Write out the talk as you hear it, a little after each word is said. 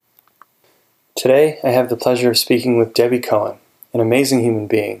Today, I have the pleasure of speaking with Debbie Cohen, an amazing human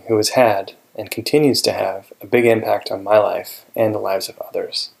being who has had, and continues to have, a big impact on my life and the lives of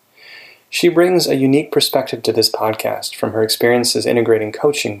others. She brings a unique perspective to this podcast from her experiences integrating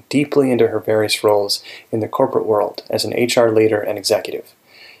coaching deeply into her various roles in the corporate world as an HR leader and executive,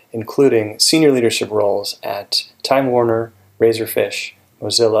 including senior leadership roles at Time Warner, Razorfish,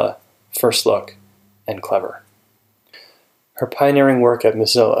 Mozilla, First Look, and Clever. Her pioneering work at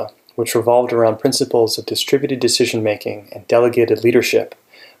Mozilla, which revolved around principles of distributed decision-making and delegated leadership,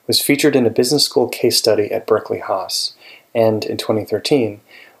 was featured in a business school case study at Berkeley Haas, and in 2013,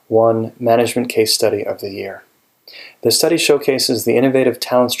 won Management Case Study of the Year. The study showcases the innovative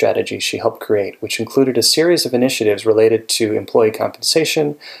talent strategy she helped create, which included a series of initiatives related to employee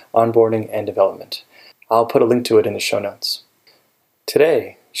compensation, onboarding, and development. I'll put a link to it in the show notes.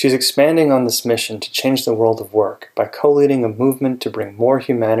 Today, she's expanding on this mission to change the world of work by co-leading a movement to bring more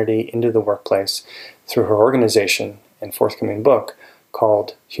humanity into the workplace through her organization and forthcoming book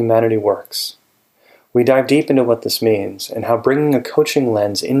called Humanity Works. We dive deep into what this means and how bringing a coaching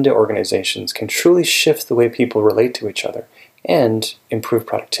lens into organizations can truly shift the way people relate to each other and improve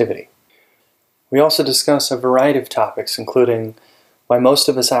productivity. We also discuss a variety of topics, including why most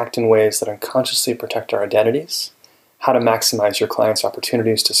of us act in ways that unconsciously protect our identities, how to maximize your clients'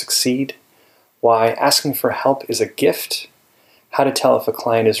 opportunities to succeed, why asking for help is a gift, how to tell if a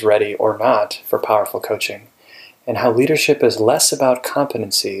client is ready or not for powerful coaching, and how leadership is less about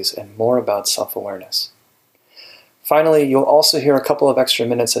competencies and more about self-awareness. Finally, you'll also hear a couple of extra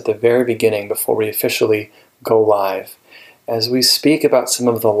minutes at the very beginning before we officially go live, as we speak about some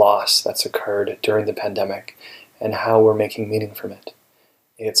of the loss that's occurred during the pandemic and how we're making meaning from it.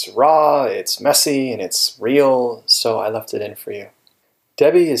 It's raw, it's messy, and it's real, so I left it in for you.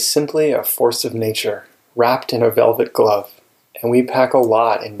 Debbie is simply a force of nature, wrapped in a velvet glove, and we pack a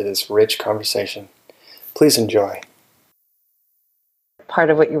lot into this rich conversation. Please enjoy. Part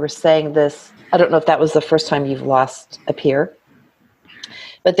of what you were saying, I don't know if that was the first time you've lost a peer,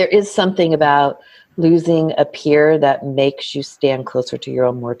 but there is something about losing a peer that makes you stand closer to your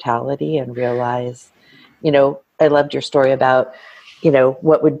own mortality and realize, I loved your story about,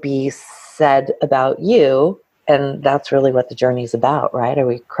 what would be said about you, and that's really what the journey is about, right? Are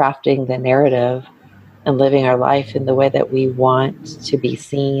we crafting the narrative and living our life in the way that we want to be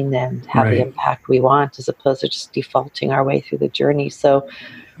seen and have the impact we want, as opposed to just defaulting our way through the journey. So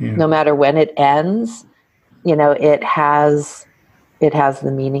no matter when it ends, it has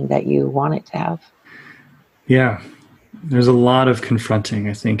the meaning that you want it to have. Yeah. There's a lot of confronting,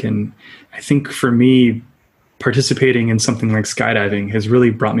 I think. And I think for me, participating in something like skydiving has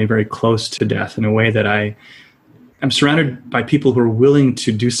really brought me very close to death in a way that I'm surrounded by people who are willing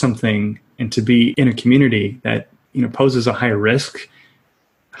to do something and to be in a community that, poses a higher risk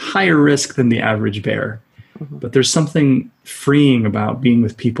than the average bear. Mm-hmm. But there's something freeing about being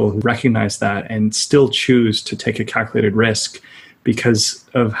with people who recognize that and still choose to take a calculated risk because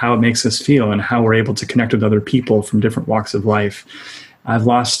of how it makes us feel and how we're able to connect with other people from different walks of life. I've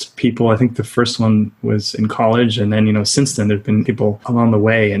lost people. I think the first one was in college. And then, since then, there've been people along the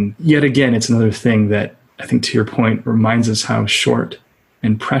way. And yet again, it's another thing that I think, to your point, reminds us how short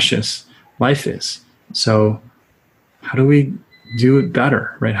and precious life is. So how do we do it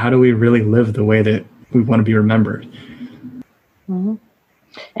better, right? How do we really live the way that we want to be remembered? Mm-hmm.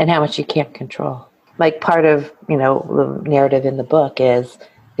 And how much you can't control. Like part of, the narrative in the book is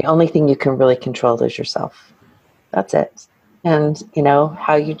the only thing you can really control is yourself. That's it. And,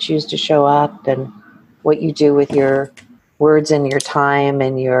 how you choose to show up and what you do with your words and your time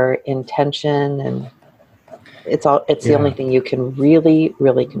and your intention, and it's the only thing you can really,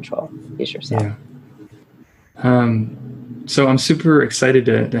 really control is yourself. Yeah. So I'm super excited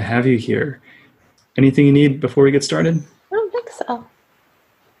to have you here. Anything you need before we get started? I don't think so.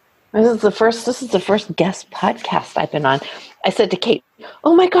 This is the first guest podcast I've been on. I said to Kate,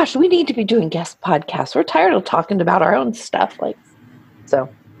 "Oh my gosh, we need to be doing guest podcasts. We're tired of talking about our own stuff." So.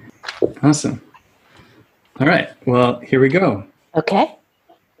 Awesome. All right. Well, here we go. Okay.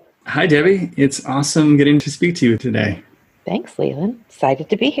 Hi, Debbie. It's awesome getting to speak to you today. Thanks, Leland. Excited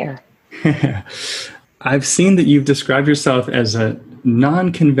to be here. I've seen that you've described yourself as a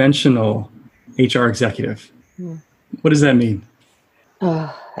non-conventional HR executive. What does that mean?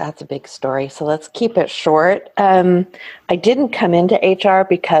 Oh, that's a big story. So let's keep it short. I didn't come into HR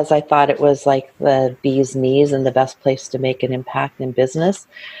because I thought it was like the bee's knees and the best place to make an impact in business.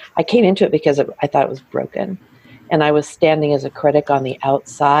 I came into it because I thought it was broken. And I was standing as a critic on the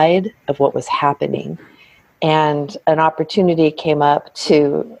outside of what was happening. And an opportunity came up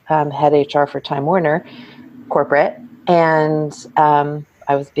to head HR for Time Warner corporate. And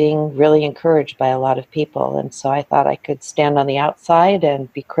I was being really encouraged by a lot of people. And so I thought I could stand on the outside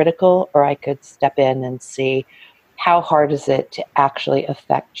and be critical, or I could step in and see how hard is it to actually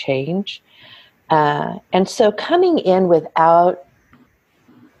affect change. And so coming in without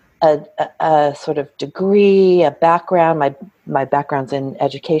a sort of degree, a background, my background's in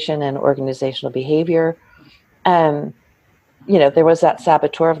education and organizational behavior. There was that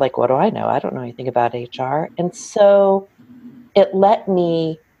saboteur of like, what do I know? I don't know anything about HR. And so it let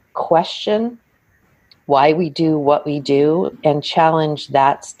me question why we do what we do and challenge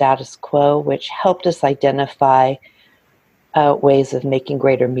that status quo, which helped us identify ways of making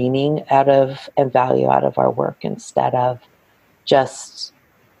greater meaning out of and value out of our work instead of just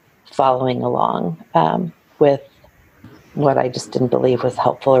following along with what I just didn't believe was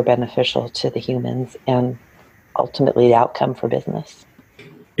helpful or beneficial to the humans and ultimately the outcome for business.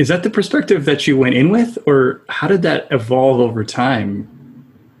 Is that the perspective that you went in with, or how did that evolve over time?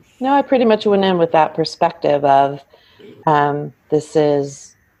 No, I pretty much went in with that perspective of this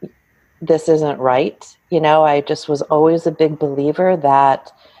isn't right. I just was always a big believer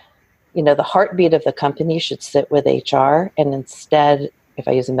that, the heartbeat of the company should sit with HR. And instead, if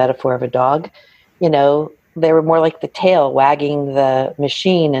I use a metaphor of a dog, they were more like the tail wagging the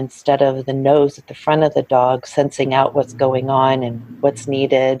machine instead of the nose at the front of the dog, sensing out what's going on and what's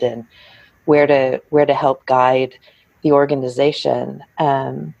needed and where to help guide the organization.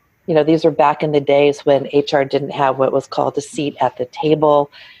 These were back in the days when HR didn't have what was called a seat at the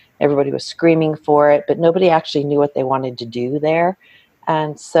table. Everybody was screaming for it, but nobody actually knew what they wanted to do there.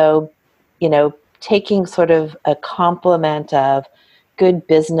 And so, taking sort of a complement of good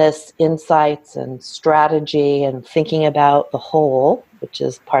business insights and strategy and thinking about the whole, which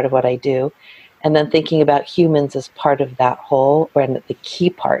is part of what I do, and then thinking about humans as part of that whole, or the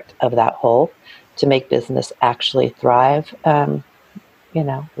key part of that whole to make business actually thrive,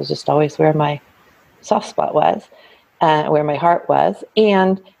 was just always where my soft spot was, where my heart was.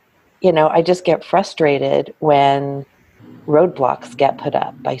 And, I just get frustrated when roadblocks get put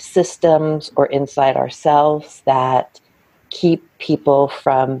up by systems or inside ourselves that keep people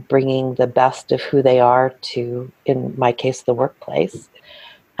from bringing the best of who they are to, in my case, the workplace.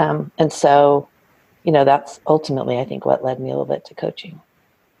 And so, that's ultimately, I think, what led me a little bit to coaching.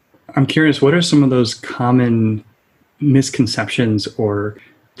 I'm curious, what are some of those common misconceptions or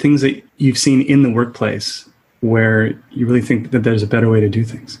things that you've seen in the workplace where you really think that there's a better way to do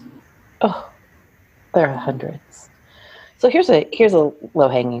things? Oh, there are hundreds. So here's a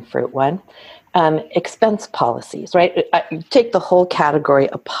low-hanging fruit one. Expense policies, right? You take the whole category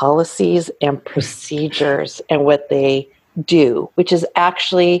of policies and procedures and what they do, which is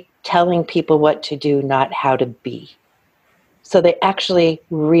actually telling people what to do, not how to be. So they actually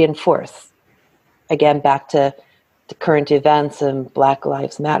reinforce, again, back to the current events and Black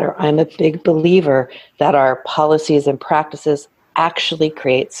Lives Matter. I'm a big believer that our policies and practices actually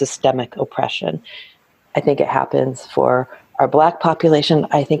create systemic oppression. I think it happens for our Black population.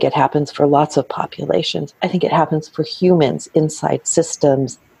 I think it happens for lots of populations. I think it happens for humans inside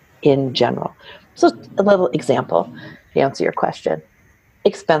systems in general. So a little example to answer your question.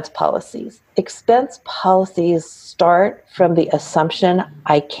 Expense policies. Expense policies start from the assumption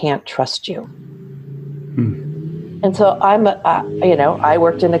I can't trust you. And so I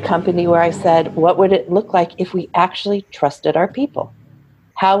worked in a company where I said, what would it look like if we actually trusted our people?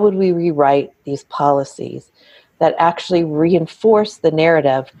 How would we rewrite these policies that actually reinforce the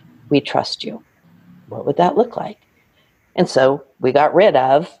narrative, we trust you? What would that look like? And so we got rid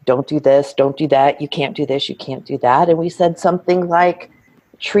of, don't do this, don't do that, you can't do this, you can't do that. And we said something like,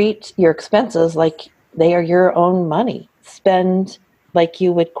 treat your expenses like they are your own money. Spend like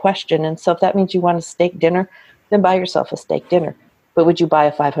you would question. And so if that means you want a steak dinner, then buy yourself a steak dinner. But would you buy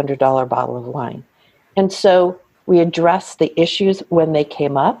a $500 bottle of wine? And so we addressed the issues when they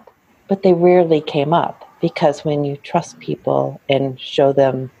came up, but they rarely came up, because when you trust people and show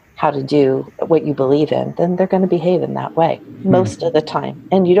them how to do what you believe in, then they're going to behave in that way most of the time.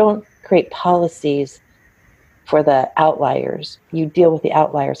 And you don't create policies for the outliers. You deal with the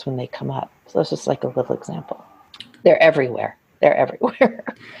outliers when they come up. So that's just like a little example. They're everywhere. They're everywhere.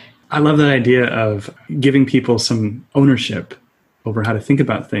 I love that idea of giving people some ownership over how to think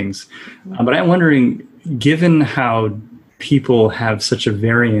about things. But I'm wondering, given how people have such a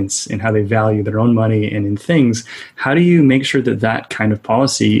variance in how they value their own money and in things, how do you make sure that that kind of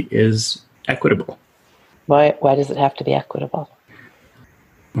policy is equitable? Why does it have to be equitable?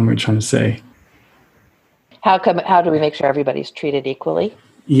 What am I trying to say? How do we make sure everybody's treated equally?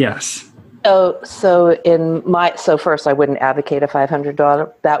 Yes. So first, I wouldn't advocate a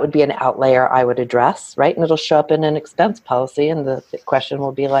 $500. That would be an outlier I would address, right? And it'll show up in an expense policy, and the question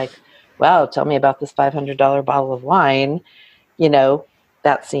will be like, "Wow, tell me about this $500 bottle of wine." You know,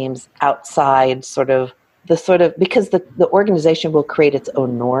 that seems outside because the organization will create its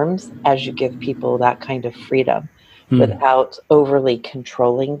own norms as you give people that kind of freedom without overly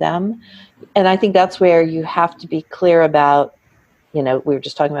controlling them. And I think that's where you have to be clear about, we were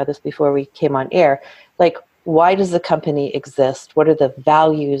just talking about this before we came on air, like, why does the company exist? What are the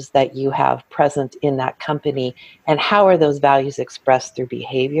values that you have present in that company? And how are those values expressed through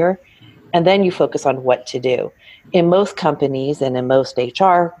behavior? And then you focus on what to do. In most companies and in most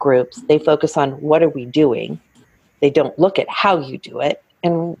HR groups, they focus on what are we doing? They don't look at how you do it.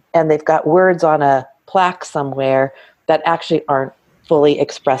 And they've got words on a plaque somewhere that actually aren't fully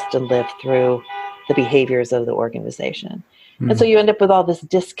expressed and lived through the behaviors of the organization. And so you end up with all this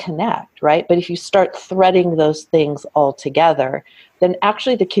disconnect, right? But if you start threading those things all together, then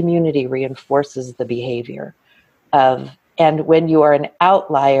actually the community reinforces the behavior and when you are an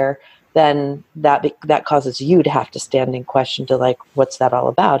outlier, then that causes you to have to stand in question to, like, what's that all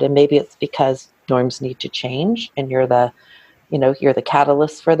about? And maybe it's because norms need to change and you're the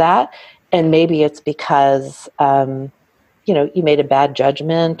catalyst for that. And maybe it's because, you made a bad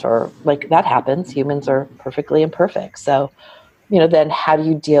judgment, or, like, that happens. Humans are perfectly imperfect. So, then how do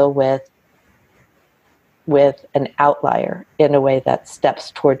you deal with an outlier in a way that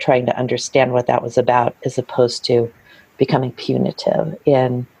steps toward trying to understand what that was about, as opposed to becoming punitive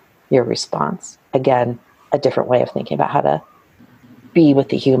in your response? Again, a different way of thinking about how to be with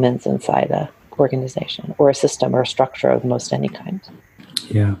the humans inside a organization or a system or a structure of most any kind.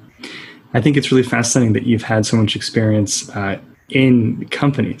 Yeah. I think it's really fascinating that you've had so much experience in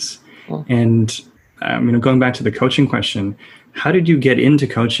companies. And going back to the coaching question, how did you get into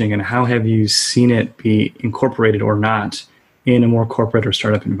coaching, and how have you seen it be incorporated or not in a more corporate or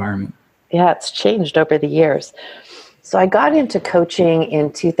startup environment? Yeah, it's changed over the years. So I got into coaching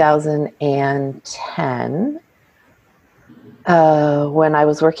in 2010 when I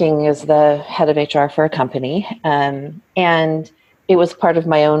was working as the head of HR for a company. And it was part of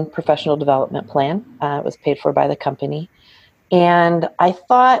my own professional development plan. It was paid for by the company. And I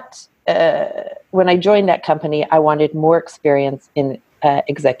thought when I joined that company, I wanted more experience in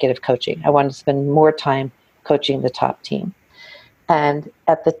executive coaching. I wanted to spend more time coaching the top team. And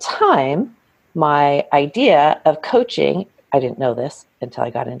at the time, my idea of coaching, I didn't know this until I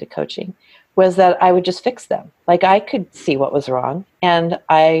got into coaching, was that I would just fix them. Like, I could see what was wrong, and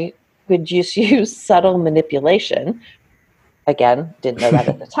I would just use subtle manipulation, again, didn't know that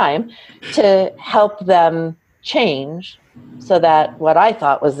at the time, to help them change so that what I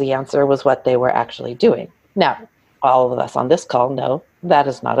thought was the answer was what they were actually doing. Now, all of us on this call know that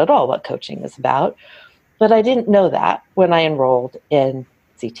is not at all what coaching is about, but I didn't know that when I enrolled in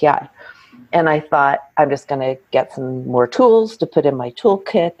CTI. And I thought, I'm just going to get some more tools to put in my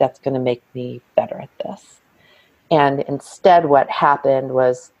toolkit that's going to make me better at this. And instead, what happened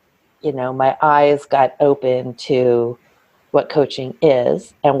was, my eyes got open to what coaching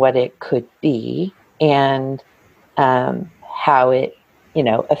is and what it could be, and how it,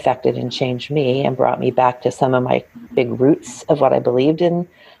 affected and changed me and brought me back to some of my big roots of what I believed in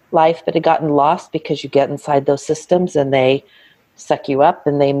life, but had gotten lost because you get inside those systems and they suck you up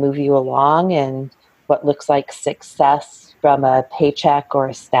and they move you along, and what looks like success from a paycheck or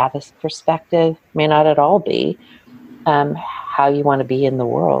a status perspective may not at all be how you want to be in the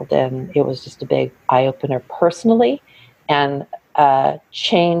world. And it was just a big eye-opener personally, and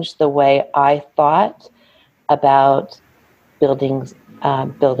changed the way I thought about building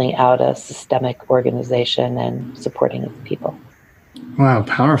out a systemic organization and supporting its people. Wow,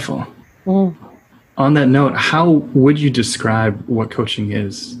 powerful. On that note, how would you describe what coaching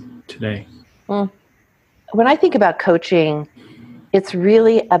is today? When I think about coaching, it's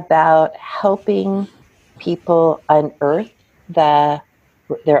really about helping people unearth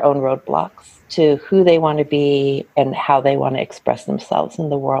their own roadblocks to who they want to be and how they want to express themselves in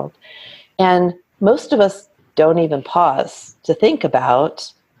the world. And most of us don't even pause to think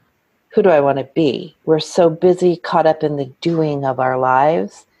about, who do I want to be? We're so busy, caught up in the doing of our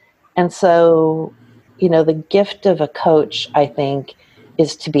lives. And so, the gift of a coach, I think,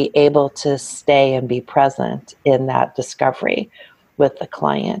 is to be able to stay and be present in that discovery with the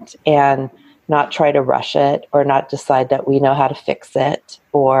client, and not try to rush it, or not decide that we know how to fix it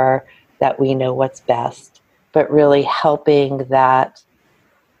or that we know what's best, but really helping that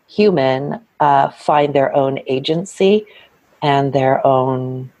human find their own agency and their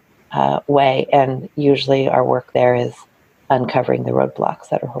own way. And usually our work there is uncovering the roadblocks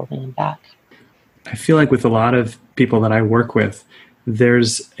that are holding them back. I feel like with a lot of people that I work with,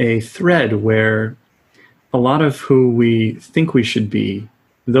 there's a thread where a lot of who we think we should be,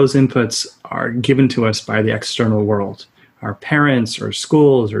 those inputs are given to us by the external world, our parents or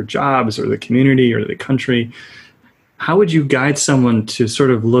schools or jobs or the community or the country. How would you guide someone to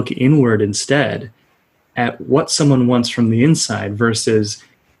sort of look inward instead at what someone wants from the inside versus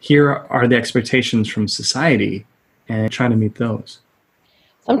here are the expectations from society and trying to meet those?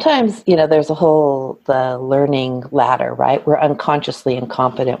 Sometimes, there's the learning ladder, right? We're unconsciously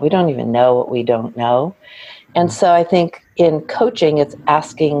incompetent. We don't even know what we don't know. And so I think in coaching, it's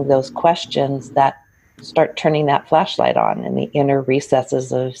asking those questions that start turning that flashlight on in the inner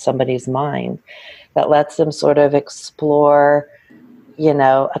recesses of somebody's mind that lets them sort of explore,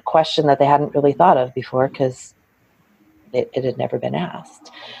 a question that they hadn't really thought of before because it had never been asked.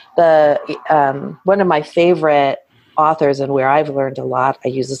 One of my favorite authors and where I've learned a lot, I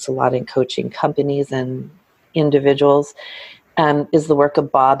use this a lot in coaching companies and individuals, is the work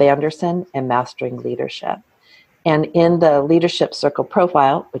of Bob Anderson and Mastering Leadership. And in the Leadership Circle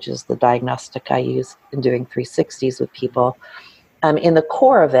Profile, which is the diagnostic I use in doing 360s with people, in the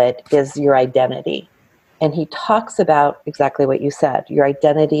core of it is your identity. And he talks about exactly what you said, your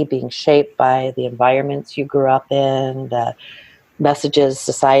identity being shaped by the environments you grew up in, the messages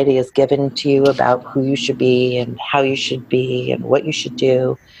society has given to you about who you should be and how you should be and what you should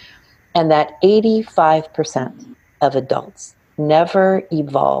do. And that 85% of adults never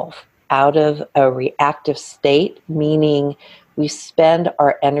evolve out of a reactive state, meaning we spend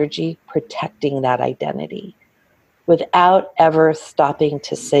our energy protecting that identity without ever stopping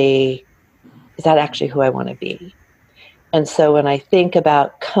to say, is that actually who I want to be? And so when I think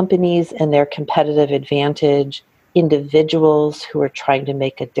about companies and their competitive advantage, individuals who are trying to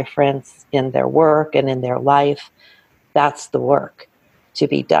make a difference in their work and in their life, that's the work to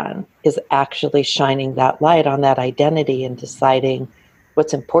be done, is actually shining that light on that identity and deciding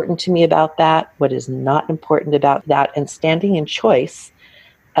what's important to me about that, what is not important about that, and standing in choice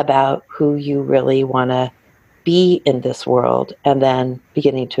about who you really want to be in this world, and then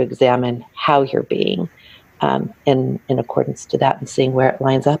beginning to examine how you're being in accordance to that and seeing where it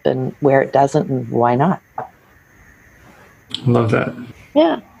lines up and where it doesn't and why not. Love that.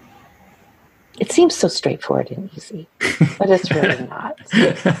 Yeah. It seems so straightforward and easy, but it's really not.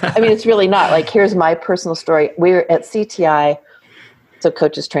 It's really not. Like, here's my personal story. We're at CTI, so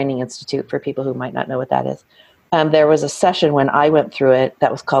Coaches Training Institute, for people who might not know what that is. There was a session when I went through it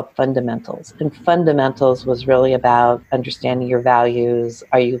that was called Fundamentals. And Fundamentals was really about understanding your values.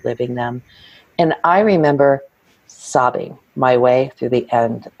 Are you living them? And I remember sobbing my way through the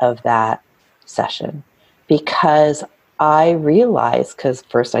end of that session because I realized, because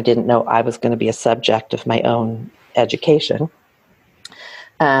first I didn't know I was going to be a subject of my own education.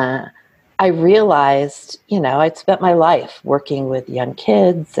 I realized, I'd spent my life working with young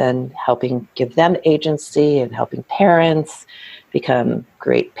kids and helping give them agency and helping parents become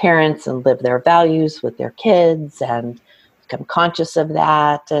great parents and live their values with their kids and become conscious of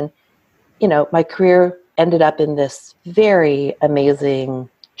that. And, my career ended up in this very amazing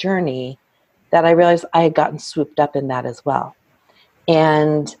journey that I realized I had gotten swooped up in that as well.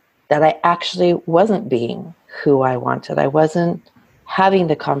 And that I actually wasn't being who I wanted. I wasn't having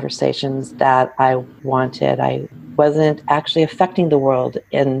the conversations that I wanted. I wasn't actually affecting the world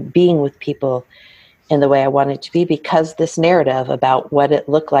and being with people in the way I wanted to be, because this narrative about what it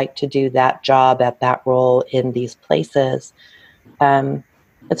looked like to do that job at that role in these places,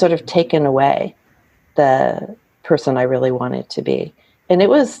 it sort of taken away the person I really wanted to be. And it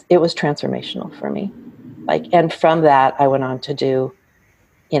was transformational for me. And from that, I went on to do,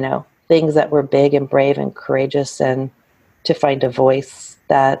 things that were big and brave and courageous, and to find a voice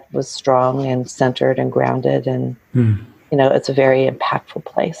that was strong and centered and grounded. And, it's a very impactful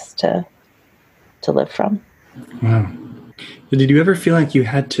place to live from. Wow. Did you ever feel like you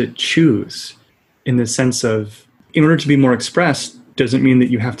had to choose, in the sense of, in order to be more expressed, doesn't mean that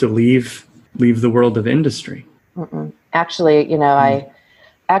you have to leave the world of industry? Mm-mm. Actually,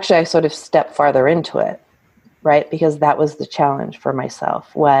 I sort of stepped farther into it, right? Because that was the challenge for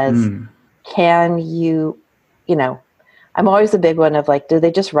myself was, can you, I'm always a big one of do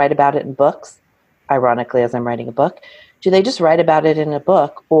they just write about it in books? Ironically, as I'm writing a book, do they just write about it in a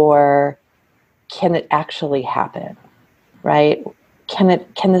book, or can it actually happen, right?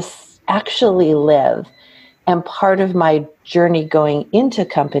 Can this actually live? And part of my journey going into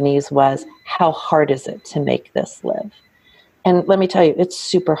companies was, how hard is it to make this live? And let me tell you, it's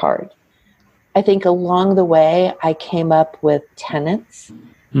super hard. I think along the way, I came up with tenets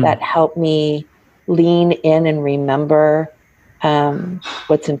that helped me lean in and remember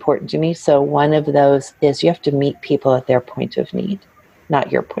what's important to me. So one of those is you have to meet people at their point of need,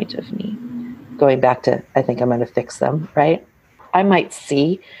 not your point of need. Going back to, I think I'm going to fix them, right? I might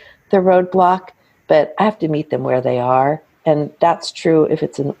see the roadblock, but I have to meet them where they are. And that's true if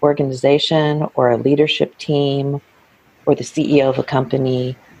it's an organization or a leadership team or the CEO of a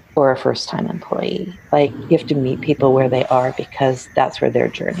company or a first-time employee. Like, you have to meet people where they are because that's where their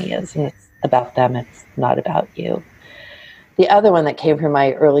journey is. And it's about them. It's not about you. The other one that came from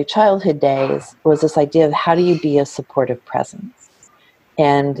my early childhood days was this idea of how do you be a supportive presence?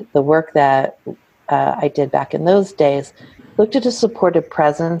 And the work that I did back in those days looked at a supportive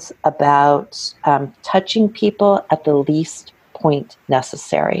presence about touching people at the least point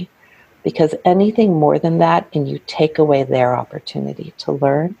necessary. Because anything more than that, and you take away their opportunity to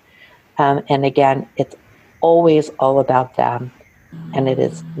learn. And again, it's always all about them, and it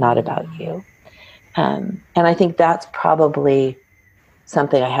is not about you. And I think that's probably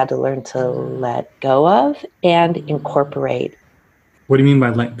something I had to learn to let go of and incorporate. What do you mean by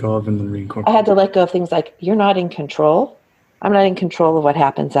let go of and then reincorporate? I had to let go of things like, you're not in control. I'm not in control of what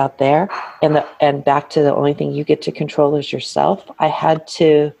happens out there. And back to the only thing you get to control is yourself. I had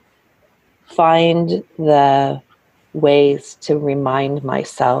to find the ways to remind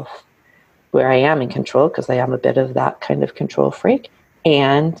myself where I am in control, because I am a bit of that kind of control freak,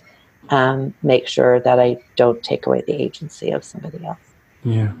 and make sure that I don't take away the agency of somebody else.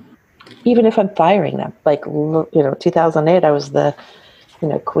 Yeah. Even if I'm firing them. Like, 2008, I was the,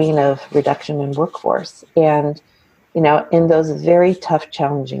 queen of reduction in workforce. And, in those very tough,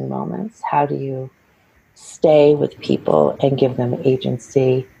 challenging moments, how do you stay with people and give them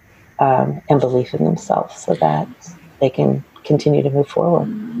agency and belief in themselves so that they can continue to move forward?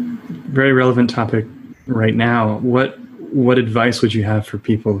 Very relevant topic right now. What advice would you have for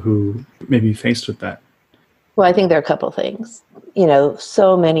people who may be faced with that? Well, I think there are a couple of things.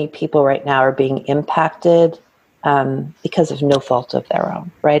 So many people right now are being impacted because of no fault of their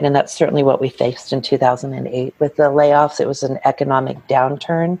own, right? And that's certainly what we faced in 2008 with the layoffs. It was an economic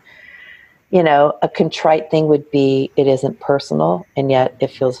downturn. A contrite thing would be, it isn't personal, and yet it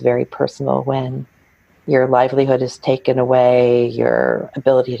feels very personal when your livelihood is taken away, your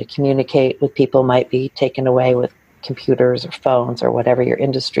ability to communicate with people might be taken away with computers or phones or whatever your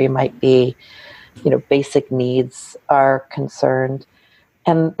industry might be. Basic needs are concerned.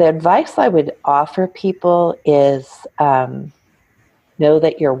 And the advice I would offer people is know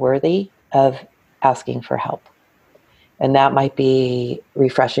that you're worthy of asking for help. And that might be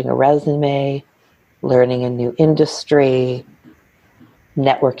refreshing a resume, learning a new industry,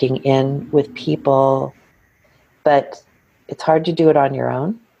 networking in with people. But it's hard to do it on your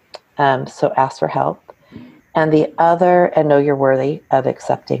own. So ask for help. And the other, and know you're worthy of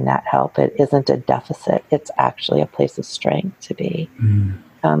accepting that help. It isn't a deficit. It's actually a place of strength to be,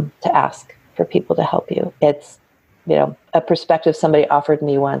 to ask for people to help you. It's, a perspective somebody offered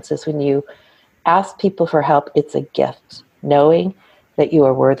me once is when you ask people for help, it's a gift, knowing that you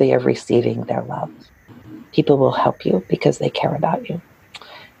are worthy of receiving their love. People will help you because they care about you.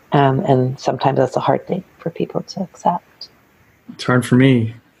 And sometimes that's a hard thing for people to accept. It's hard for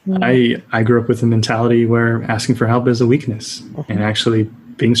me. I grew up with a mentality where asking for help is a weakness, and actually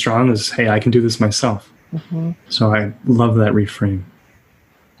being strong is, hey, I can do this myself. So I love that reframe.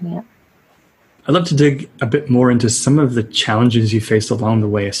 Yeah. I'd love to dig a bit more into some of the challenges you faced along the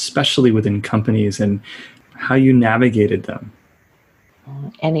way, especially within companies, and how you navigated them.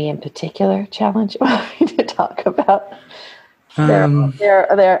 Any in particular challenge you want me to talk about?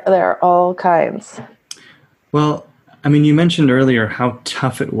 There are all kinds. Well, you mentioned earlier how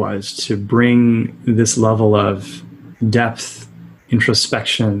tough it was to bring this level of depth,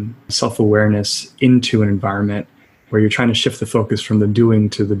 introspection, self-awareness into an environment where you're trying to shift the focus from the doing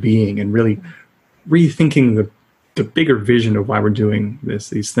to the being and really rethinking the bigger vision of why we're doing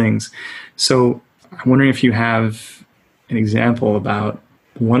these things. So I'm wondering if you have an example about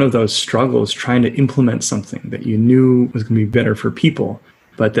one of those struggles trying to implement something that you knew was going to be better for people,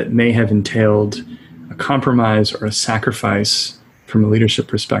 but that may have entailed a compromise or a sacrifice from a leadership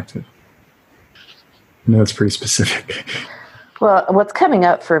perspective. I know it's pretty specific. Well, what's coming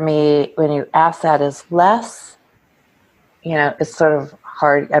up for me when you ask that is less, it's sort of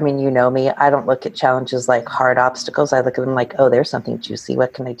hard. You know me, I don't look at challenges like hard obstacles. I look at them like, oh, there's something juicy.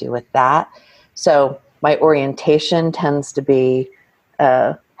 What can I do with that? So my orientation tends to be,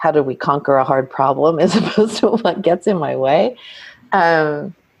 how do we conquer a hard problem as opposed to what gets in my way?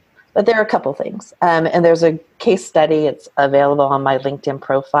 But there are a couple things. And there's a case study. It's available on my LinkedIn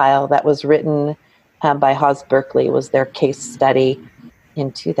profile that was written by Haas Berkeley. It was their case study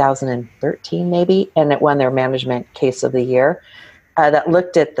in 2013 maybe, and it won their Management Case of the Year. That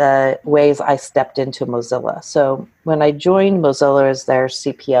looked at the ways I stepped into Mozilla. So when I joined Mozilla as their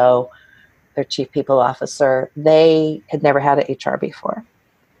CPO, their Chief People Officer, they had never had an HR before.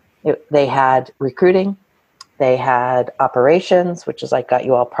 They had recruiting, they had operations, which is like got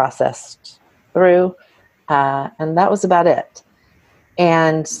you all processed through, and that was about it.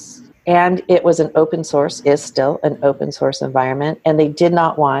 And it was an open source, is still an open source environment, and they did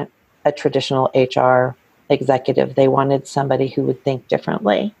not want a traditional HR executive. They wanted somebody who would think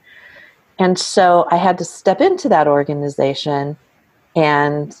differently. And so I had to step into that organization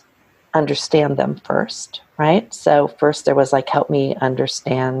and understand them first, right? So first there was like, help me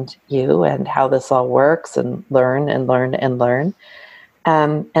understand you and how this all works, and learn and learn and learn.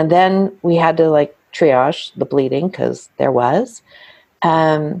 And then we had to like triage the bleeding, because there was.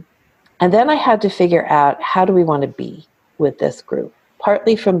 And then I had to figure out, how do we want to be with this group?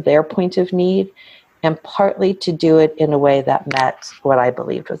 Partly from their point of need, and partly to do it in a way that met what I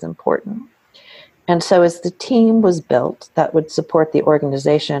believed was important. And so as the team was built that would support the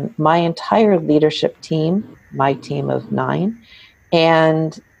organization, my entire leadership team, my team of 9,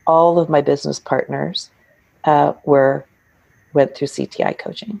 and all of my business partners went through CTI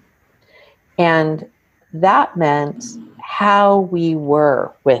coaching. And that meant how we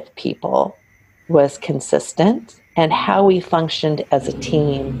were with people was consistent, and how we functioned as a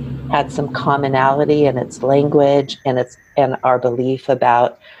team had some commonality in its language and our belief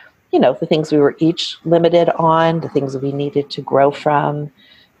about, the things we were each limited on, the things that we needed to grow from.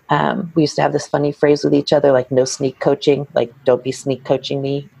 We used to have this funny phrase with each other, like no sneak coaching, like don't be sneak coaching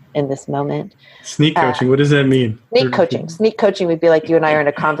me in this moment. Sneak coaching, what does that mean? Sneak coaching would be like you and I are in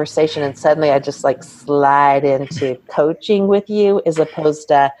a conversation and suddenly I just like slide into coaching with you, as opposed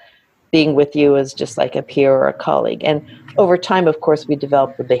to being with you as just like a peer or a colleague. And over time, of course, we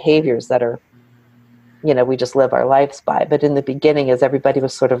develop the behaviors that are, we just live our lives by. But in the beginning, as everybody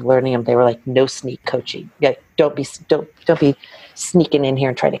was sort of learning them, they were like, no sneak coaching. Yeah, don't be sneaking in here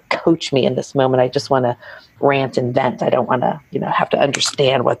and try to coach me in this moment. I just want to rant and vent. I don't want to, have to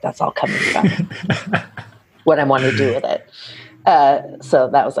understand what that's all coming from, what I want to do with it. So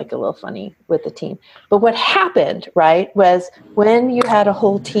that was like a little funny with the team. But what happened, right, was when you had a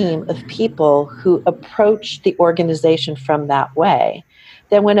whole team of people who approached the organization from that way,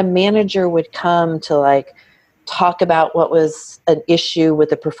 then when a manager would come to like talk about what was an issue with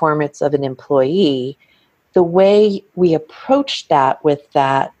the performance of an employee, the way we approached that with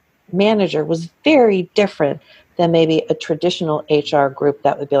that manager was very different than maybe a traditional HR group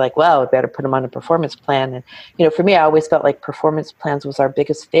that would be like, well, we better put them on a performance plan. And, for me, I always felt like performance plans was our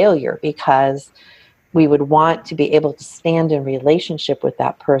biggest failure, because we would want to be able to stand in relationship with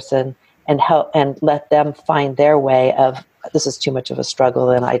that person and help and let them find their way of, this is too much of a struggle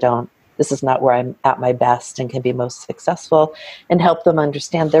and this is not where I'm at my best and can be most successful, and help them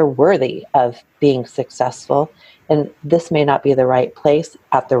understand they're worthy of being successful. And this may not be the right place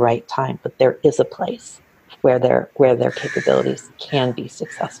at the right time, but there is a place where their capabilities can be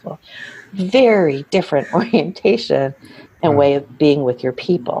successful. Very different orientation and way of being with your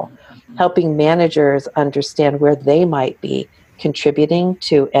people. Helping managers understand where they might be contributing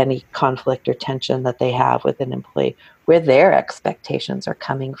to any conflict or tension that they have with an employee, where their expectations are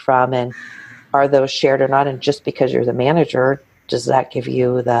coming from, and are those shared or not. And just because you're the manager, does that give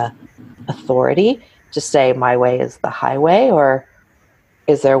you the authority to say my way is the highway, or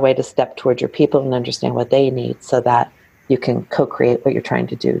is there a way to step towards your people and understand what they need so that you can co-create what you're trying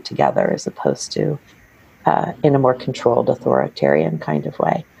to do together, as opposed to in a more controlled, authoritarian kind of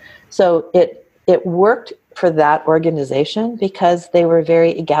way? So it worked for that organization because they were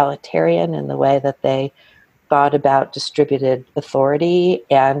very egalitarian in the way that they thought about distributed authority,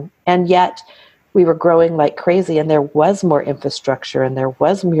 and yet we were growing like crazy, and there was more infrastructure and there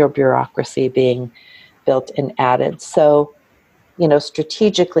was more bureaucracy being built and added. So,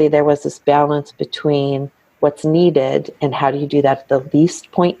 strategically there was this balance between what's needed and how do you do that at the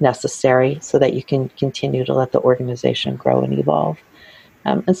least point necessary so that you can continue to let the organization grow and evolve.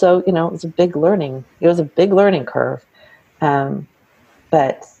 And so, it was a big learning. It was a big learning curve.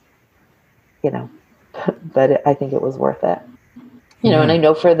 But I think it was worth it. And I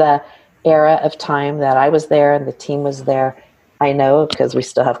know for the era of time that I was there and the team was there, I know, because we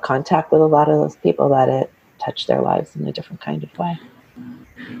still have contact with a lot of those people, that it touched their lives in a different kind of way.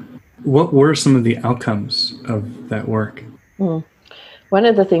 What were some of the outcomes of that work? One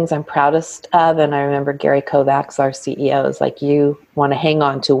of the things I'm proudest of, and I remember Gary Kovacs, our CEO, is like, you want to hang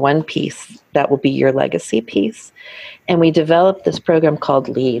on to one piece that will be your legacy piece. And we developed this program called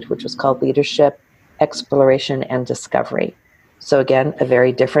LEAD, which was called Leadership, Exploration, and Discovery. So again, a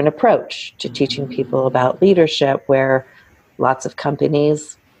very different approach to teaching people about leadership, where lots of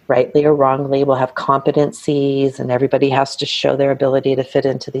companies, rightly or wrongly, will have competencies and everybody has to show their ability to fit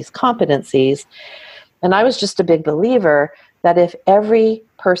into these competencies. And I was just a big believer that if every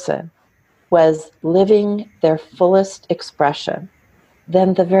person was living their fullest expression,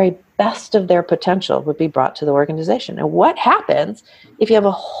 then the very best of their potential would be brought to the organization. And what happens if you have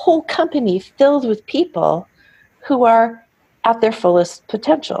a whole company filled with people who are at their fullest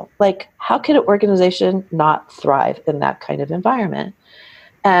potential? Like, how can an organization not thrive in that kind of environment?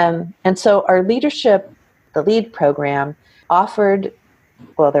 And so our leadership, the LEAD program, offered,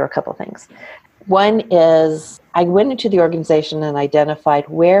 well, there were a couple things. One is I went into the organization and identified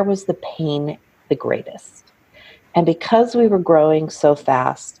where was the pain the greatest. And because we were growing so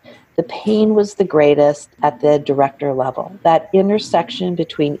fast, the pain was the greatest at the director level, that intersection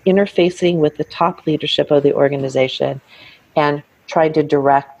between interfacing with the top leadership of the organization and trying to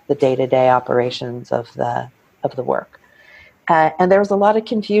direct the day-to-day operations of the work. And there was a lot of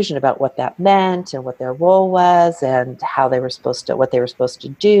confusion about what that meant and what their role was and how they were what they were supposed to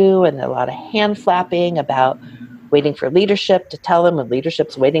do, and a lot of hand flapping about waiting for leadership to tell them when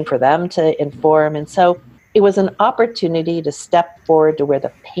leadership's waiting for them to inform. And so it was an opportunity to step forward to where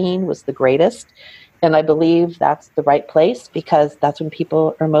the pain was the greatest. And I believe that's the right place, because that's when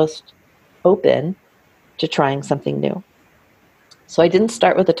people are most open to trying something new. So I didn't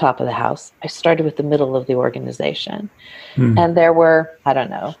start with the top of the house. I started with the middle of the organization. And there were,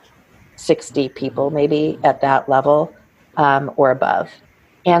 60 people maybe at that level or above.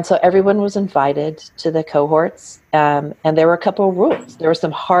 And so everyone was invited to the cohorts. And there were a couple of rules. There were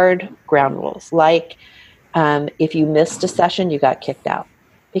some hard ground rules, like if you missed a session, you got kicked out,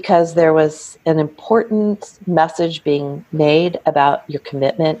 because there was an important message being made about your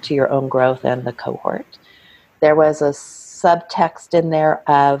commitment to your own growth and the cohort. There was a subtext in there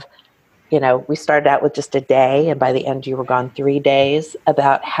of, we started out with just a day, and by the end you were gone 3 days,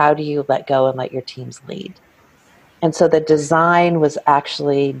 about how do you let go and let your teams lead. And so the design was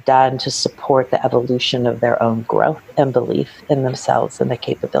actually done to support the evolution of their own growth and belief in themselves and the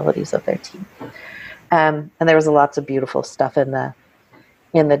capabilities of their team. And there was lots of beautiful stuff in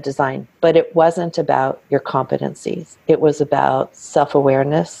the design, but it wasn't about your competencies. It was about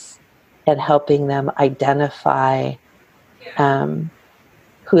self-awareness and helping them identify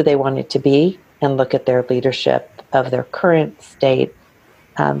who they wanted to be and look at their leadership of their current state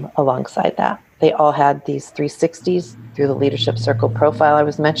alongside that. They all had these 360s through the leadership circle profile I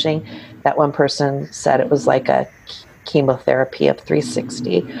was mentioning. That one person said it was like a chemotherapy of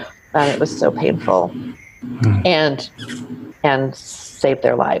 360. It was so painful and saved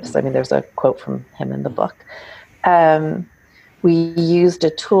their lives. I mean, there's a quote from him in the book. We used a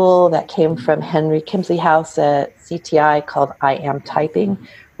tool that came from Henry Kimsey House at CTI called I Am Typing,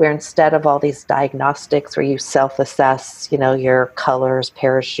 where instead of all these diagnostics where you self-assess, your colors,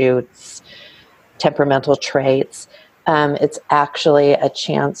 parachutes, temperamental traits, it's actually a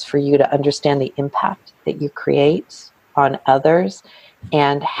chance for you to understand the impact that you create on others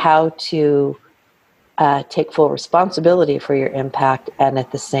and how to take full responsibility for your impact and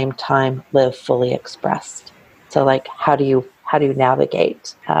at the same time live fully expressed. So like, how do you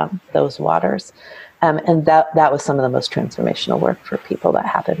navigate those waters? And that was some of the most transformational work for people that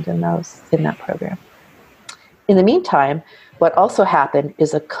happened in that program. In the meantime, what also happened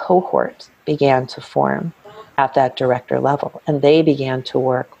is a cohort began to form at that director level, and they began to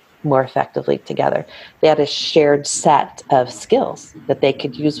work more effectively together. They had a shared set of skills that they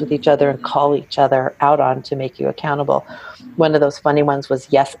could use with each other and call each other out on to make you accountable. One of those funny ones was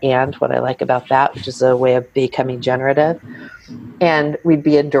yes and, what I like about that, which is a way of becoming generative. And we'd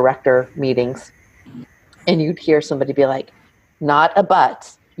be in director meetings and you'd hear somebody be like, not a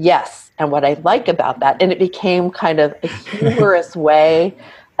but, yes. And what I like about that, and it became kind of a humorous way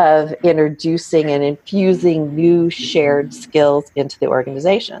of introducing and infusing new shared skills into the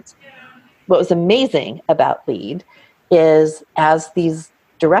organizations. What was amazing about LEAD is as these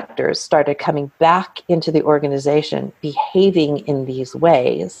directors started coming back into the organization, behaving in these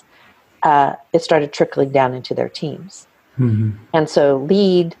ways, it started trickling down into their teams. Mm-hmm. And so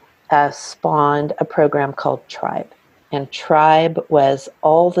LEAD spawned a program called Tribe. And Tribe was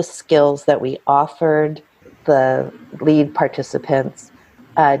all the skills that we offered the LEAD participants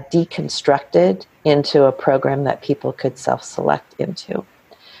deconstructed into a program that people could self-select into.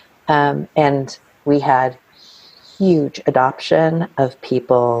 And we had huge adoption of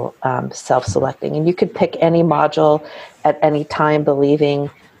people self-selecting. And you could pick any module at any time, believing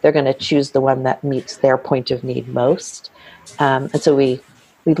they're going to choose the one that meets their point of need most. And so we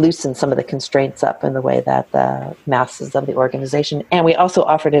we loosened some of the constraints up in the way that the masses of the organization, and we also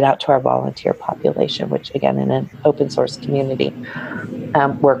offered it out to our volunteer population, which again, in an open source community,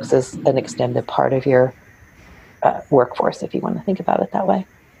 works as an extended part of your workforce, if you want to think about it that way.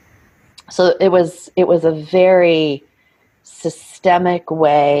 So it was a very systemic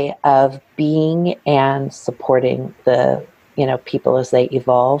way of being and supporting the people as they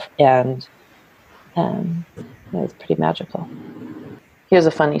evolve, and it was pretty magical. Here's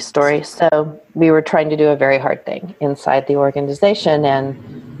a funny story. So we were trying to do a very hard thing inside the organization,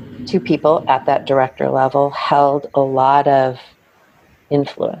 and two people at that director level held a lot of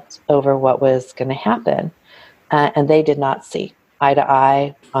influence over what was going to happen, and they did not see eye to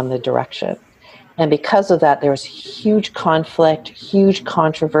eye on the direction. And because of that, there was huge conflict, huge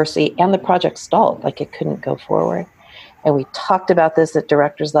controversy, and the project stalled, like it couldn't go forward. And we talked about this at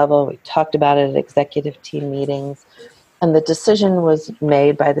directors level, we talked about it at executive team meetings, and the decision was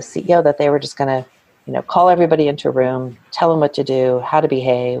made by the CEO that they were just going to, call everybody into a room, tell them what to do, how to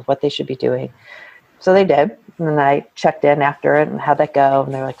behave, what they should be doing. So they did. And then I checked in after it and how'd that go?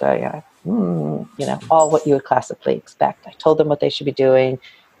 And they're like, oh yeah, all what you would classically expect. I told them what they should be doing.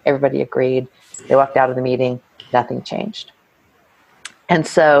 Everybody agreed. They walked out of the meeting. Nothing changed. And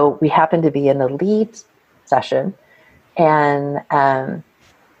so we happened to be in the lead session, and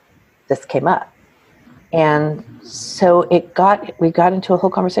this came up. And so we got into a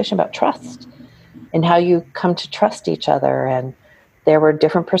whole conversation about trust and how you come to trust each other. And there were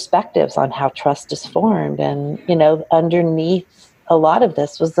different perspectives on how trust is formed. And, underneath a lot of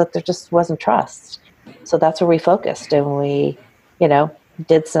this was that there just wasn't trust. So that's where we focused, and we,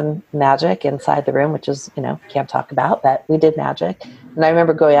 did some magic inside the room, which is, can't talk about, but we did magic. And I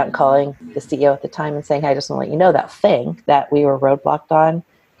remember going out and calling the CEO at the time and saying, hey, I just want to let you know that thing that we were roadblocked on,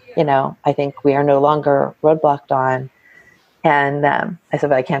 I think we are no longer roadblocked on. And I said,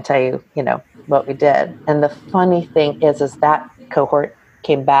 but I can't tell you, what we did. And the funny thing is that cohort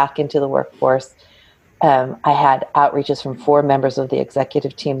came back into the workforce. I had outreaches from 4 members of the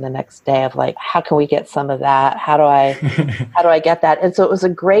executive team the next day of like, how can we get some of that? How do I get that? And so it was a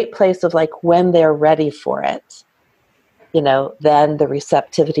great place of like, when they're ready for it, then the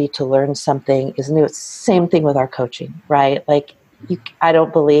receptivity to learn something is new. It's the same thing with our coaching, right? Like, I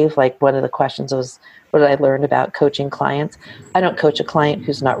don't believe, like, one of the questions was, what did I learn about coaching clients? I don't coach a client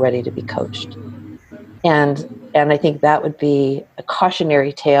who's not ready to be coached. And I think that would be a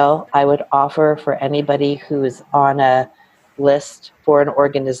cautionary tale I would offer for anybody who is on a list for an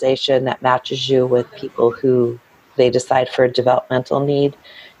organization that matches you with people who they decide for a developmental need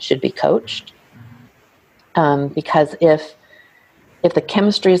should be coached. Because if the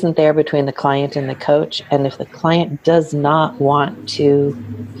chemistry isn't there between the client and the coach, and if the client does not want to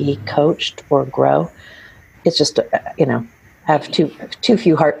be coached or grow, it's just, I have too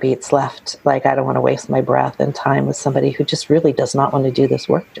few heartbeats left. Like, I don't want to waste my breath and time with somebody who just really does not want to do this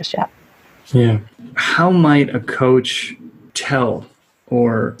work just yet. Yeah. How might a coach tell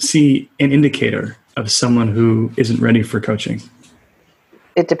or see an indicator of someone who isn't ready for coaching?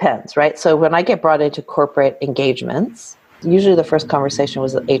 It depends, right? So when I get brought into corporate engagements, usually the first conversation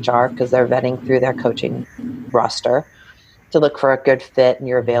was with HR, because they're vetting through their coaching roster to look for a good fit and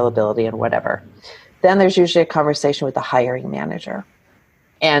your availability and whatever. Then there's usually a conversation with the hiring manager.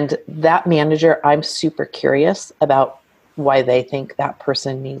 And that manager, I'm super curious about why they think that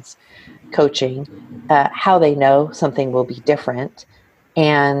person needs coaching, how they know something will be different,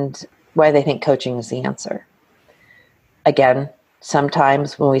 and why they think coaching is the answer. Again,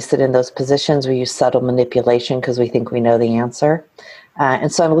 sometimes when we sit in those positions, we use subtle manipulation because we think we know the answer.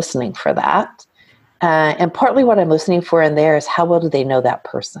 And so I'm listening for that. And partly what I'm listening for in there is how well do they know that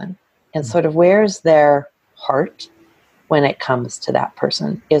person? And sort of where's their heart when it comes to that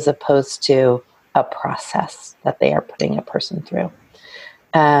person, as opposed to a process that they are putting a person through.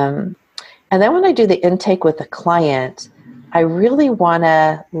 And then when I do the intake with the client, I really want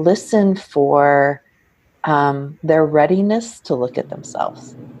to listen for their readiness to look at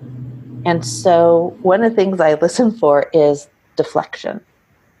themselves. And so one of the things I listen for is deflection.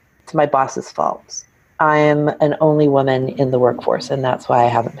 It's my boss's fault. I am an only woman in the workforce, and that's why I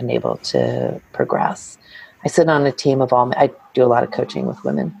haven't been able to progress. I sit on a team of I do a lot of coaching with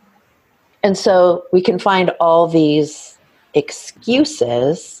women. And so we can find all these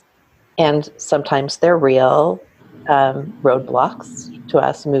excuses, and sometimes they're real roadblocks to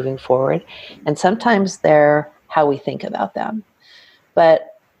us moving forward, and sometimes they're how we think about them.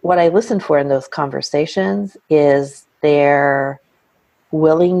 But what I listen for in those conversations is their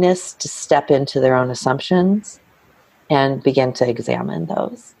willingness to step into their own assumptions and begin to examine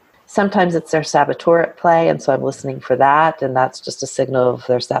those. Sometimes it's their saboteur at play, and so I'm listening for that, and that's just a signal of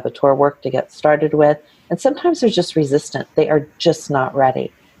their saboteur work to get started with. And sometimes they're just resistant. They are just not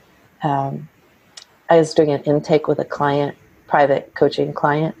ready. I was doing an intake with a client, private coaching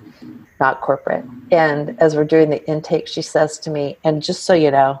client, not corporate. And as we're doing the intake, she says to me, and just so you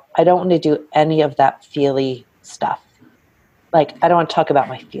know, I don't want to do any of that feely stuff. Like, I don't want to talk about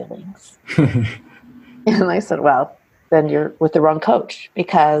my feelings. And I said, well, then you're with the wrong coach,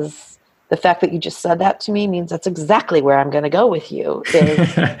 because the fact that you just said that to me means that's exactly where I'm going to go with you.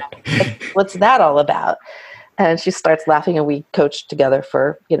 What's that all about? And she starts laughing, and we coached together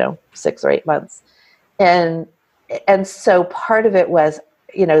for, 6 or 8 months. And so part of it was,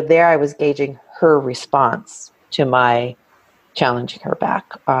 there I was gauging her response to my challenging her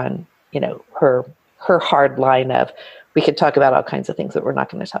back on, her hard line of, we could talk about all kinds of things, but we're not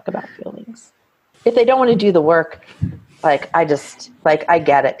going to talk about feelings. If they don't want to do the work, I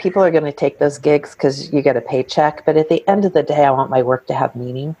get it. People are going to take those gigs because you get a paycheck. But at the end of the day, I want my work to have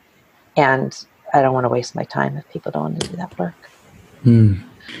meaning. And I don't want to waste my time if people don't want to do that work.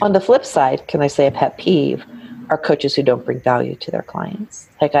 On the flip side, can I say a pet peeve are coaches who don't bring value to their clients.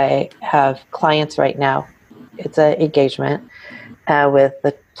 Like, I have clients right now. It's an engagement with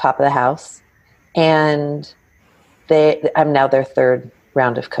the top of the house. And I'm now their third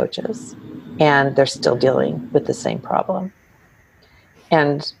round of coaches. And they're still dealing with the same problem.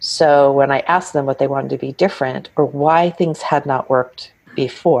 And so when I asked them what they wanted to be different or why things had not worked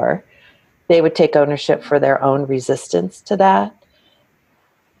before, they would take ownership for their own resistance to that.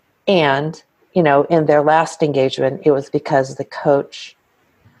 And, in their last engagement, it was because the coach,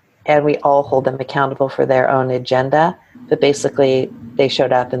 and we all hold them accountable for their own agenda, but basically they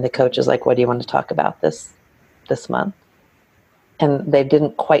showed up and the coach is like, what do you want to talk about this month? And they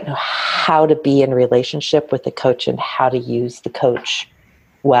didn't quite know how to be in relationship with the coach and how to use the coach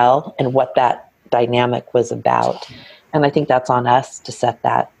well and what that dynamic was about. And I think that's on us to set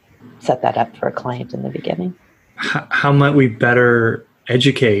that up for a client in the beginning. How might we better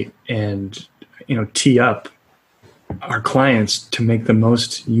educate and, tee up our clients to make the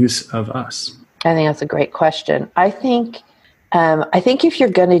most use of us? I think that's a great question. I think if you're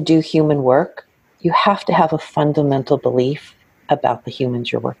going to do human work, you have to have a fundamental belief about the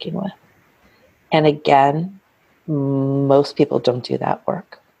humans you're working with. And again, most people don't do that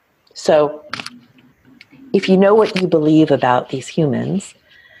work. So if you know what you believe about these humans,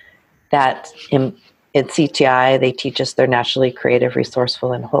 that in CTI, they teach us they're naturally creative,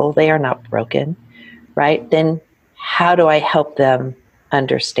 resourceful, and whole. They are not broken, right? Then how do I help them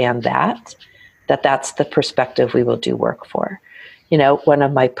understand that's the perspective we will do work for? One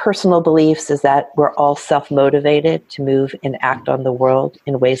of my personal beliefs is that we're all self-motivated to move and act on the world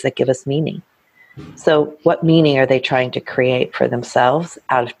in ways that give us meaning. So what meaning are they trying to create for themselves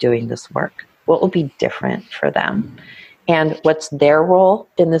out of doing this work? What will be different for them? And what's their role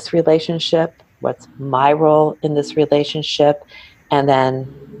in this relationship? What's my role in this relationship? And then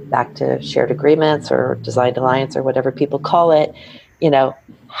back to shared agreements or designed alliance or whatever people call it,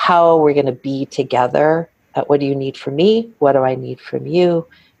 how we're going to be together. What do you need from me? What do I need from you?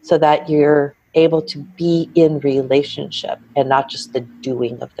 So that you're able to be in relationship and not just the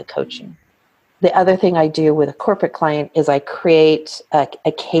doing of the coaching. The other thing I do with a corporate client is I create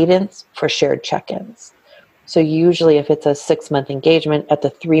a cadence for shared check-ins. So usually if it's a 6-month engagement, at the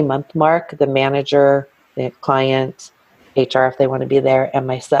 3-month mark, the manager, the client, HR if they want to be there, and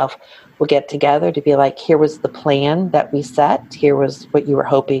myself will get together to be like, here was the plan that we set. Here was what you were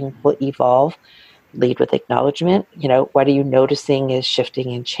hoping will evolve. Lead with acknowledgement. What are you noticing is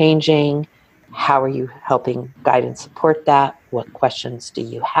shifting and changing? How are you helping guide and support that? What questions do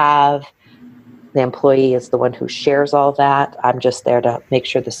you have? The employee is the one who shares all that. I'm just there to make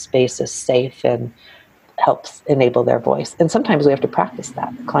sure the space is safe and helps enable their voice. And sometimes we have to practice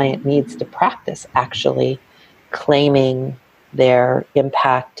that. The client needs to practice actually claiming their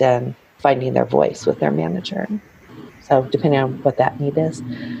impact and finding their voice with their manager. So depending on what that need is.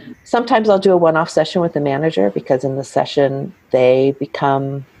 Sometimes I'll do a one-off session with the manager because in the session it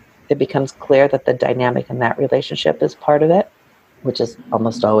becomes clear that the dynamic in that relationship is part of it, which is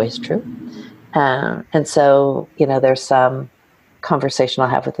almost always true. And so, there's some conversation I'll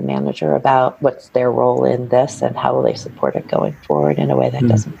have with the manager about what's their role in this and how will they support it going forward in a way that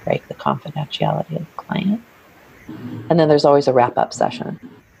doesn't break the confidentiality of the client. And then there's always a wrap-up session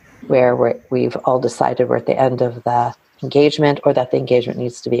where we've all decided we're at the end of the engagement or that the engagement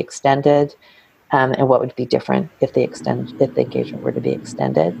needs to be extended, and what would be different if the engagement were to be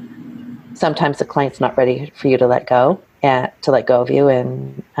extended. Sometimes the client's not ready for you to let go of you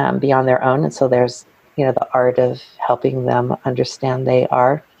and be on their own. And so there's, the art of helping them understand they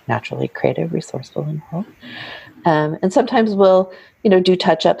are naturally creative, resourceful, and whole. And sometimes we'll, do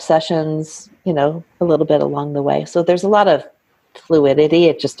touch-up sessions, a little bit along the way. So there's a lot of fluidity.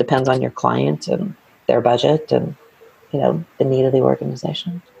 It just depends on your client and their budget and, the need of the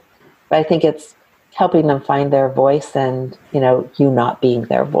organization. But I think it's helping them find their voice and, you not being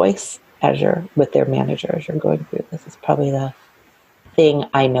their voice as you're with their manager as you're going through this is probably the thing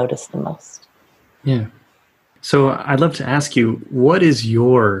I notice the most. Yeah. So I'd love to ask you, what is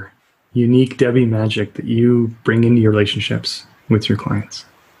your unique Debbie magic that you bring into your relationships with your clients?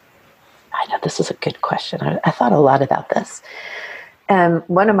 I know this is a good question. I thought a lot about this. And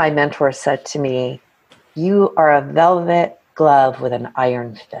one of my mentors said to me, "You are a velvet glove with an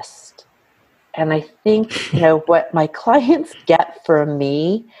iron fist." And I think, what my clients get from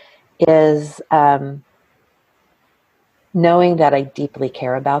me is knowing that I deeply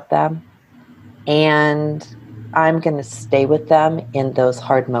care about them and I'm going to stay with them in those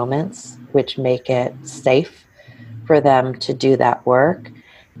hard moments, which make it safe for them to do that work.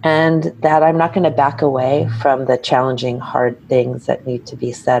 And that I'm not going to back away from the challenging, hard things that need to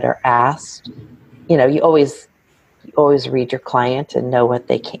be said or asked. You always read your client and know what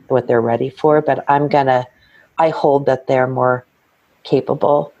they're ready for, but I hold that they're more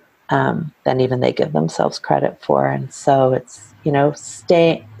capable than even they give themselves credit for. And so it's,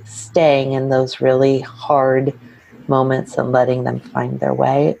 staying in those really hard moments and letting them find their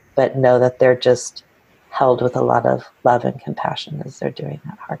way, but know that they're just held with a lot of love and compassion as they're doing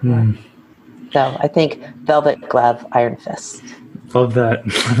that hard work. So I think velvet glove, iron fist. Love that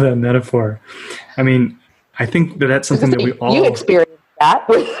metaphor. I mean, I think that's something that we all... You experience that.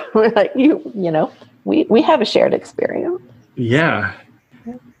 We're like, we have a shared experience. Yeah.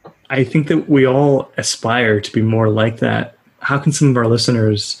 I think that we all aspire to be more like that. How can some of our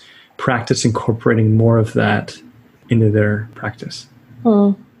listeners practice incorporating more of that into their practice?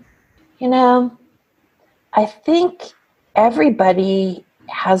 I think everybody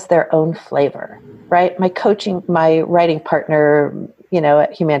has their own flavor, right? My writing partner,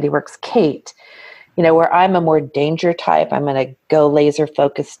 at Humanity Works, Kate, where I'm a more danger type, I'm going to go laser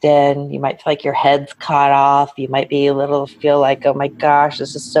focused in. You might feel like your head's caught off. You might be feel like, oh my gosh,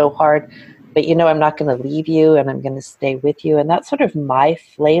 this is so hard. But I'm not going to leave you and I'm going to stay with you. And that's sort of my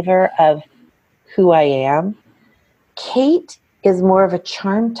flavor of who I am. Kate is more of a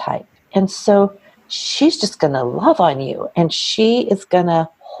charm type. And so she's just going to love on you. And she is going to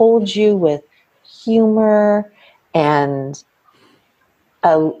hold you with humor and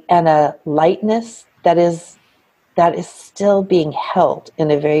a lightness that is still being held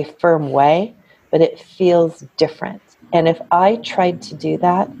in a very firm way, but it feels different. And if I tried to do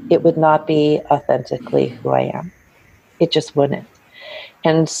that, it would not be authentically who I am. It just wouldn't.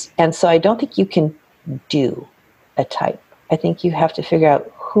 And so I don't think you can do a type. I think you have to figure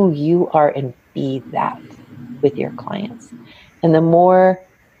out who you are and be that with your clients. And the more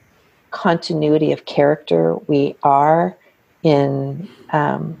continuity of character we are in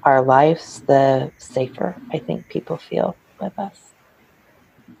our lives, the safer I think people feel with us.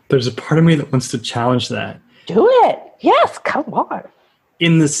 There's a part of me that wants to challenge that. Do it. Yes, come on.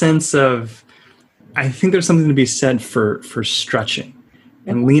 In the sense of, I think there's something to be said for stretching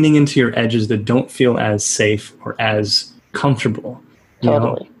and leaning into your edges that don't feel as safe or as comfortable.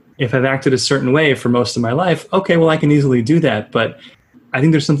 Totally. If I've acted a certain way for most of my life, okay, well, I can easily do that. But I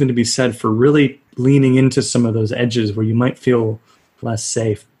think there's something to be said for really leaning into some of those edges where you might feel less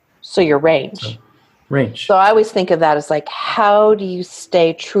safe. So your range. So I always think of that as like, how do you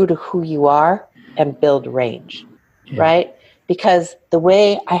stay true to who you are and build range, right? Because the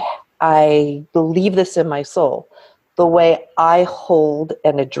way I believe this in my soul, the way I hold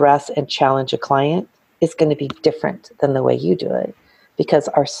and address and challenge a client is going to be different than the way you do it, because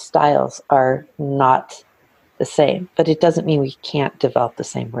our styles are not the same. But it doesn't mean we can't develop the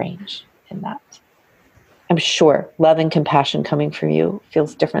same range in that. I'm sure love and compassion coming from you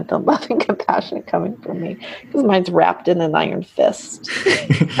feels different than love and compassion coming from me, because mine's wrapped in an iron fist.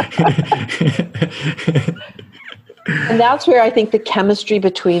 And that's where I think the chemistry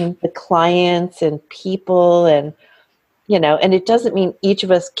between the clients and people and it doesn't mean each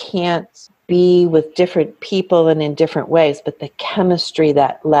of us can't be with different people and in different ways, but the chemistry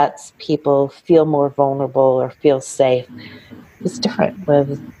that lets people feel more vulnerable or feel safe is different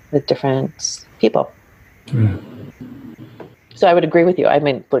with different people. So I would agree with you. I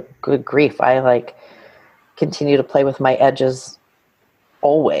mean, but good grief, I continue to play with my edges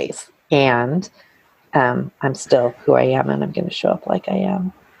always. And I'm still who I am, and I'm going to show up like I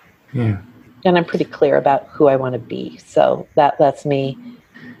am. Yeah. And I'm pretty clear about who I want to be. So that lets me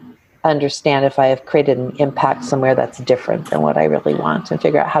understand if I have created an impact somewhere that's different than what I really want, and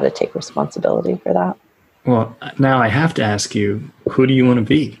figure out how to take responsibility for that. Well, now I have to ask you, who do you want to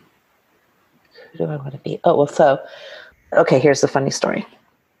be? Who do I want to be? Oh, well, okay, here's the funny story.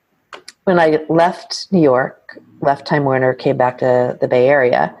 When I left New York, left Time Warner, came back to the Bay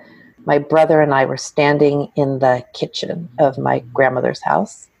Area, my brother and I were standing in the kitchen of my grandmother's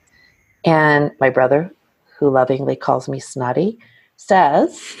house. And my brother, who lovingly calls me Snotty,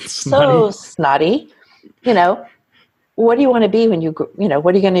 says, So, Snotty, what do you want to be when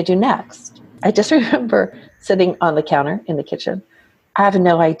what are you going to do next? I just remember sitting on the counter in the kitchen. I have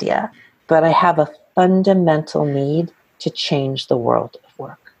no idea, but I have a fundamental need to change the world of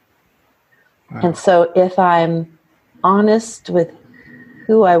work. Wow. And so if I'm honest with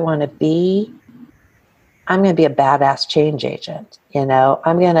who I want to be, I'm going to be a badass change agent.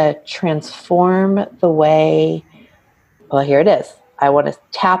 I'm going to transform the way, well, here it is. I want to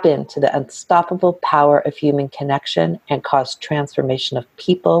tap into the unstoppable power of human connection and cause transformation of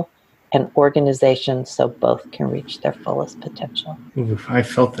people and organizations so both can reach their fullest potential. Ooh, I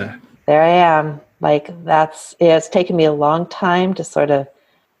felt that. There I am. It's taken me a long time to sort of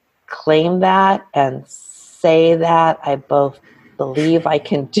claim that and say that I both believe I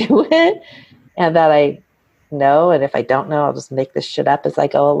can do it and that I know, and if I don't know, I'll just make this shit up as I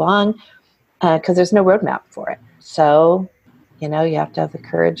go along, because there's no roadmap for it. So, you have to have the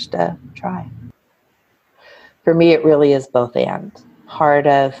courage to try. For me, it really is both and. Part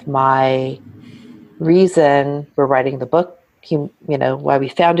of my reason for writing the book, why we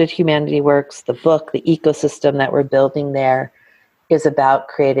founded Humanity Works, the book, the ecosystem that we're building there, is about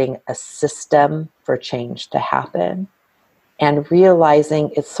creating a system for change to happen. And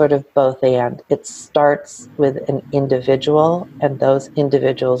realizing it's sort of both and. It starts with an individual and those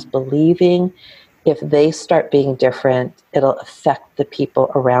individuals believing if they start being different, it'll affect the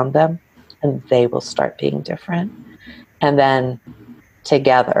people around them and they will start being different. And then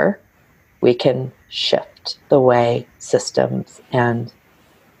together we can shift the way systems and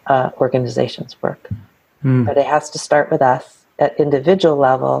organizations work. But it has to start with us at individual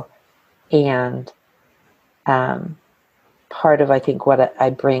level, and part of, I think, what I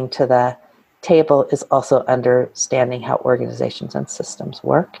bring to the table is also understanding how organizations and systems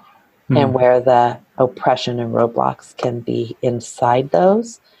work and where the oppression and roadblocks can be inside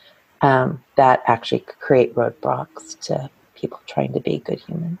those that actually create roadblocks to people trying to be good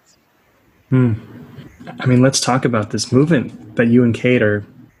humans. I mean, let's talk about this movement that you and Kate are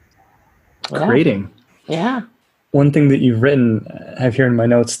creating. Yeah. One thing that you've written, I have here in my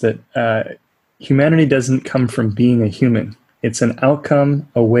notes, that humanity doesn't come from being a human. It's an outcome,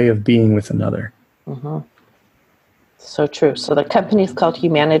 a way of being with another. Mm-hmm. So true. So the company is called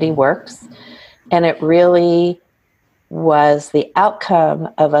Humanity Works, and it really was the outcome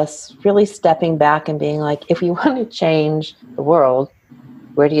of us really stepping back and being like, if you want to change the world,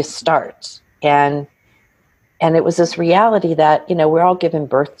 where do you start? And it was this reality that, we're all given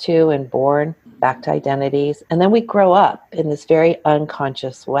birth to and born back to identities, and then we grow up in this very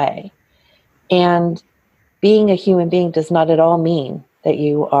unconscious way. And being a human being does not at all mean that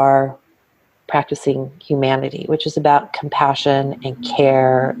you are practicing humanity, which is about compassion and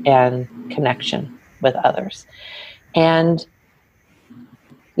care and connection with others. And,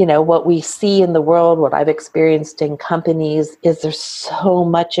 what we see in the world, what I've experienced in companies, is there's so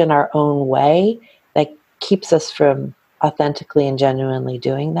much in our own way that keeps us from authentically and genuinely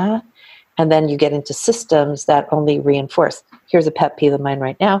doing that. And then you get into systems that only reinforce. Here's a pet peeve of mine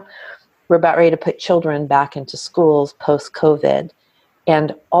right now. We're about ready to put children back into schools post-COVID,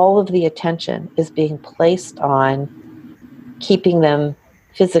 and all of the attention is being placed on keeping them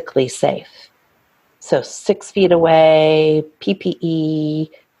physically safe. So 6 feet away, PPE,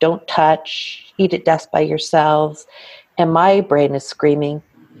 don't touch, eat at desk by yourselves. And my brain is screaming,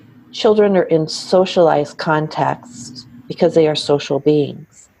 children are in socialized contexts because they are social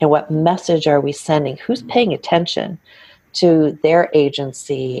beings. And what message are we sending? Who's paying attention to their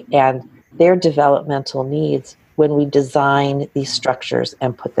agency and their developmental needs when we design these structures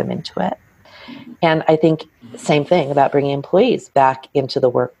and put them into it? And I think the same thing about bringing employees back into the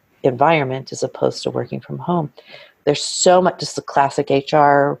work environment as opposed to working from home. There's so much, just the classic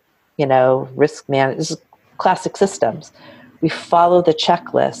HR, risk management, this is classic systems. We follow the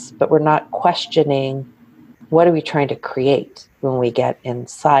checklist, but we're not questioning what are we trying to create when we get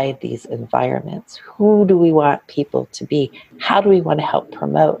inside these environments? Who do we want people to be? How do we want to help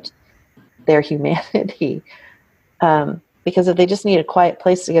promote their humanity? Because if they just need a quiet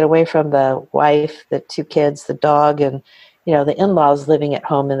place to get away from the wife, the 2 kids, the dog, and the in-laws living at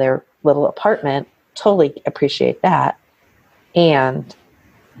home in their little apartment, totally appreciate that. And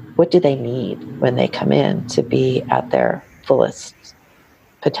what do they need when they come in to be at their fullest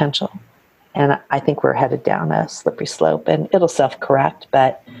potential? And I think we're headed down a slippery slope, and it'll self-correct,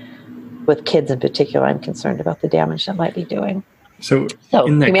 but with kids in particular, I'm concerned about the damage that might be doing. So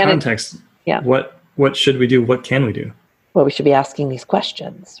in that context, yeah. What should we do? What can we do? Well, we should be asking these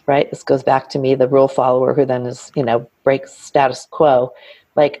questions, right? This goes back to me, the rule follower who then is, breaks status quo.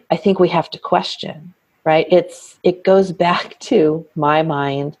 Like, I think we have to question, right? It goes back to my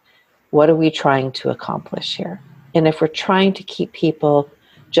mind, what are we trying to accomplish here? And if we're trying to keep people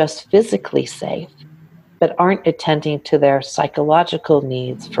just physically safe, but aren't attending to their psychological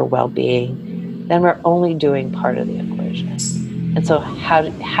needs for well-being, then we're only doing part of the equation. And so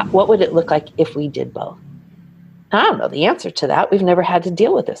what would it look like if we did both? I don't know the answer to that. We've never had to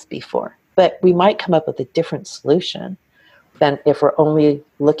deal with this before, but we might come up with a different solution than if we're only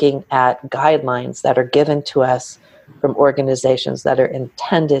looking at guidelines that are given to us from organizations that are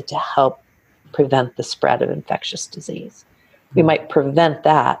intended to help prevent the spread of infectious disease. We might prevent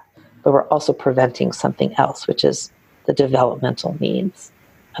that, but we're also preventing something else, which is the developmental needs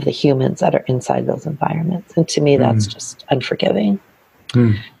of the humans that are inside those environments. And to me, that's just unforgiving.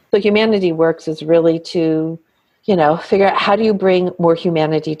 So Humanity Works is really to, figure out how do you bring more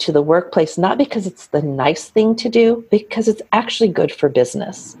humanity to the workplace, not because it's the nice thing to do, because it's actually good for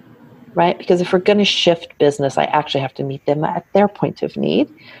business, right? Because if we're going to shift business, I actually have to meet them at their point of need,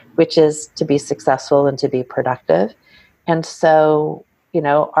 which is to be successful and to be productive. And so,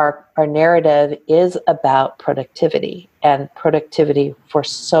 our narrative is about productivity, and productivity for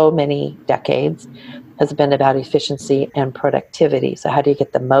so many decades has been about efficiency and productivity. So how do you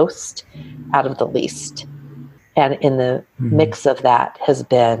get the most out of the least? And in the mix of that has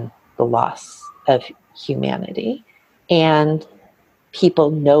been the loss of humanity and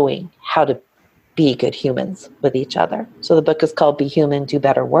people knowing how to be good humans with each other. So the book is called Be Human, Do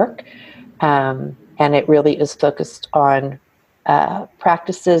Better Work. And it really is focused on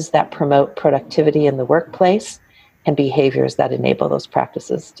practices that promote productivity in the workplace and behaviors that enable those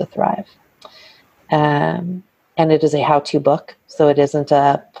practices to thrive. And it is a how-to book, so it isn't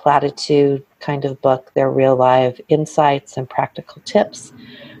a platitude kind of book. They're real live insights and practical tips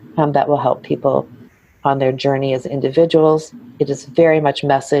that will help people on their journey as individuals. It is very much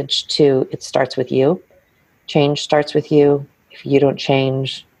message to, it starts with you. Change starts with you. If you don't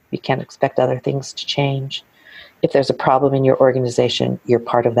change, you can't expect other things to change. If there's a problem in your organization, you're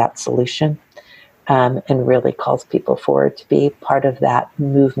part of that solution, and really calls people forward to be part of that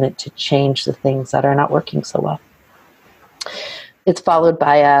movement to change the things that are not working so well. It's followed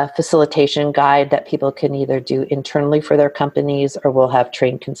by a facilitation guide that people can either do internally for their companies, or we'll have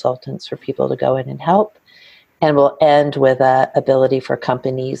trained consultants for people to go in and help. And we'll end with an ability for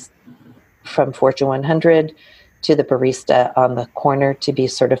companies from Fortune 100 to the barista on the corner to be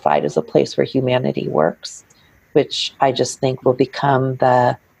certified as a place where humanity works, which I just think will become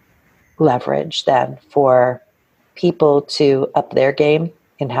the leverage then for people to up their game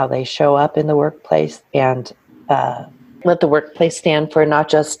in how they show up in the workplace, and let the workplace stand for not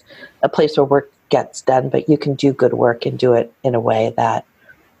just a place where work gets done, but you can do good work and do it in a way that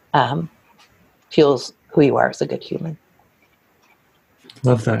fuels who you are as a good human.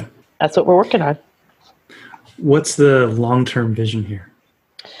 Love that. That's what we're working on. What's the long-term vision here?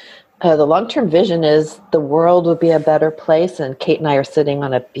 The long-term vision is the world will be a better place, and Kate and I are sitting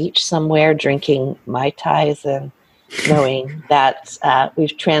on a beach somewhere drinking Mai Tais and knowing that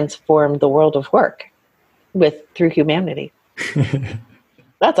we've transformed the world of work through humanity.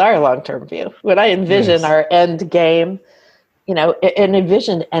 That's our long-term view. When I envision our end game, an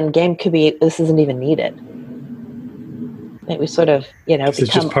envisioned end game could be, this isn't even needed. We sort of, it's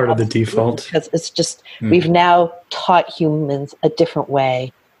just part of the default. Because it's just, we've now taught humans a different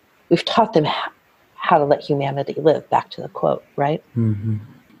way. We've taught them how to let humanity live, back to the quote, right? Mm-hmm.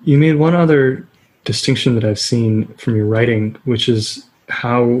 You made one other distinction that I've seen from your writing, which is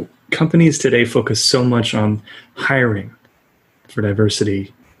how companies today focus so much on hiring for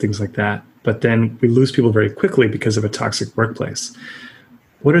diversity, things like that. But then we lose people very quickly because of a toxic workplace.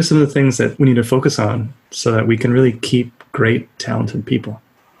 What are some of the things that we need to focus on so that we can really keep great, talented people?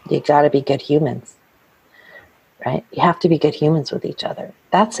 You got to be good humans, right? You have to be good humans with each other.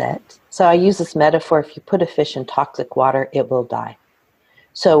 That's it. So I use this metaphor. If you put a fish in toxic water, it will die.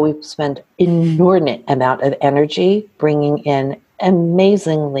 So we spend inordinate amount of energy bringing in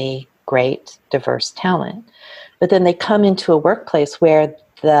amazingly great, diverse talent. But then they come into a workplace where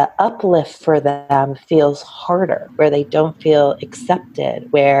the uplift for them feels harder, where they don't feel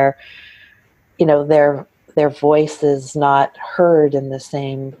accepted, where, their voice is not heard in the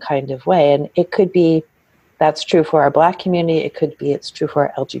same kind of way. And it could be that's true for our Black community. It could be it's true for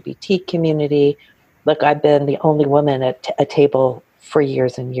our LGBT community. Look, I've been the only woman at a table for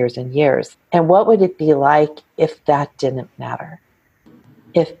years and years and years. And what would it be like if that didn't matter?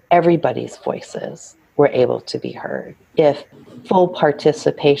 If everybody's voices were able to be heard, if full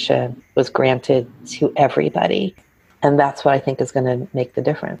participation was granted to everybody. And that's what I think is going to make the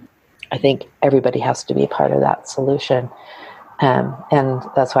difference. I think everybody has to be part of that solution. And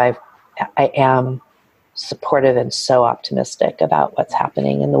that's why I am supportive and so optimistic about what's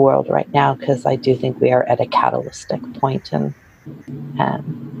happening in the world right now, because I do think we are at a catalytic point. And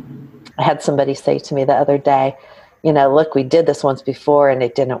I had somebody say to me the other day, look, we did this once before and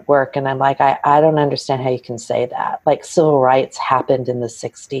it didn't work. And I'm like, I don't understand how you can say that. Like, civil rights happened in the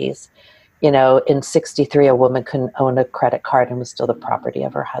 60s. In 63, a woman couldn't own a credit card and was still the property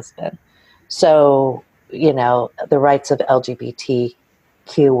of her husband. So, the rights of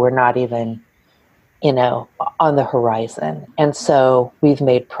LGBTQ were not even, on the horizon. And so we've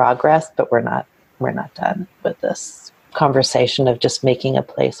made progress, but we're not done with this conversation of just making a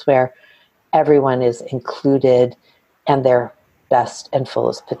place where everyone is included and their best and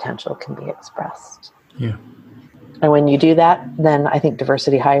fullest potential can be expressed. Yeah. And when you do that, then I think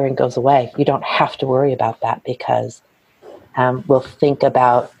diversity hiring goes away. You don't have to worry about that because we'll think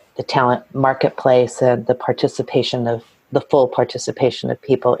about the talent marketplace and the full participation of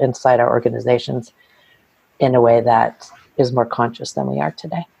people inside our organizations in a way that is more conscious than we are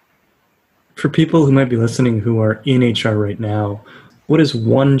today. For people who might be listening who are in HR right now, what is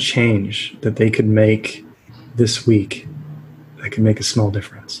one change that they could make this week that could make a small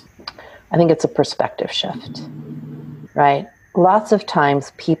difference? I think it's a perspective shift, right? Lots of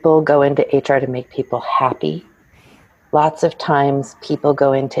times people go into HR to make people happy. Lots of times people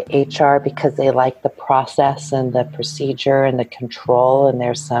go into HR because they like the process and the procedure and the control, and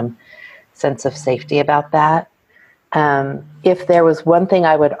there's some sense of safety about that. If there was one thing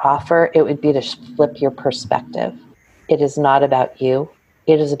I would offer, it would be to flip your perspective. It is not about you.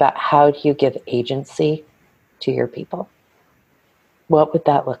 It is about how do you give agency to your people. What would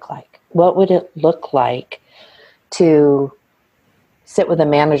that look like? What would it look like to sit with a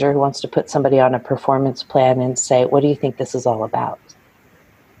manager who wants to put somebody on a performance plan and say, what do you think this is all about?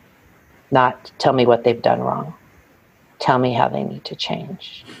 Not tell me what they've done wrong. Tell me how they need to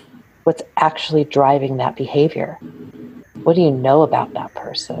change. What's actually driving that behavior? What do you know about that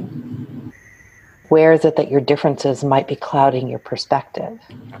person? Where is it that your differences might be clouding your perspective?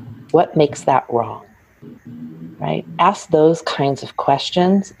 What makes that wrong? Right? Ask those kinds of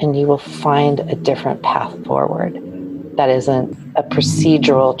questions and you will find a different path forward that isn't a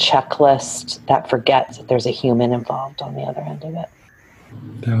procedural checklist that forgets that there's a human involved on the other end of it.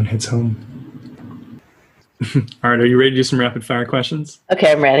 That one hits home. All right, are you ready to do some rapid fire questions?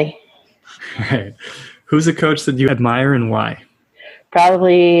 Okay, I'm ready. All right. Who's a coach that you admire and why?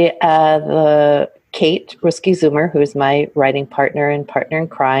 Probably the Kate Ruski-Zoomer, who's my writing partner and partner in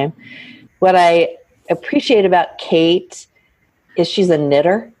crime. What I appreciate about Kate is she's a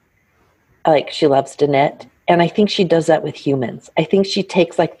knitter. She loves to knit. And I think she does that with humans. I think she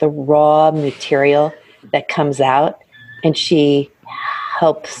takes the raw material that comes out and she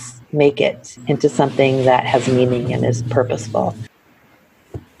helps make it into something that has meaning and is purposeful.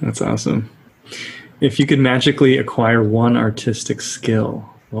 That's awesome. If you could magically acquire one artistic skill,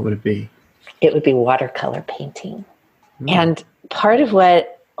 what would it be? It would be watercolor painting. And part of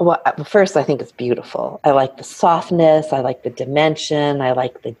first, I think it's beautiful. I like the softness. I like the dimension. I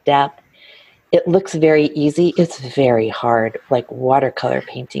like the depth. It looks very easy. It's very hard. Watercolor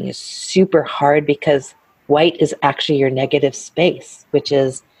painting is super hard because white is actually your negative space, which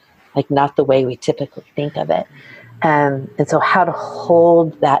is not the way we typically think of it. And so how to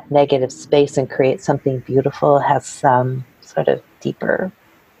hold that negative space and create something beautiful has some sort of deeper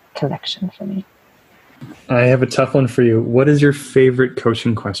connection for me. I have a tough one for you. What is your favorite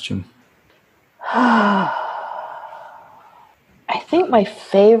coaching question? I think my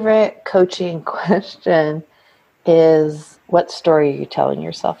favorite coaching question is, what story are you telling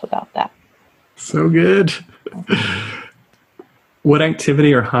yourself about that? So good. What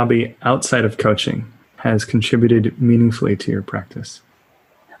activity or hobby outside of coaching has contributed meaningfully to your practice?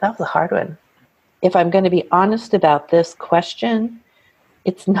 That was a hard one. If I'm going to be honest about this question,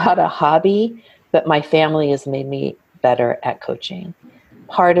 it's not a hobby, but my family has made me better at coaching.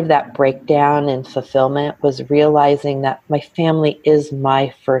 Part of that breakdown and fulfillment was realizing that my family is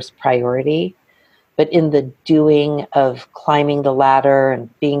my first priority, but in the doing of climbing the ladder and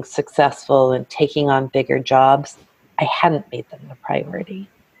being successful and taking on bigger jobs, I hadn't made them a priority.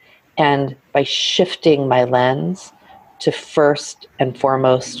 And by shifting my lens to first and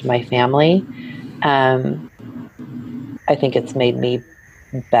foremost my family, I think it's made me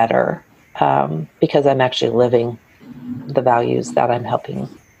better because I'm actually living the values that I'm helping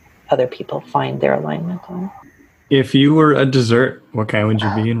other people find their alignment on. If you were a dessert, what kind would you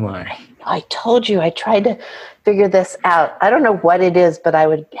be and why? I told you, I tried to figure this out. I don't know what it is, but I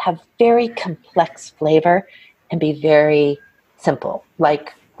would have very complex flavor and be very simple,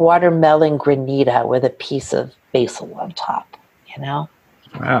 like watermelon granita with a piece of basil on top, you know?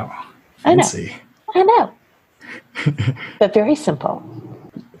 Wow. Fancy. I know. But very simple.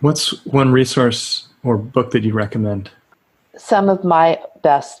 What's one resource or book that you recommend? Some of my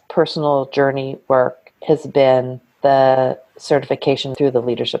best personal journey work has been the certification through the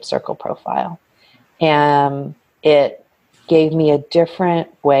Leadership Circle profile. And it gave me a different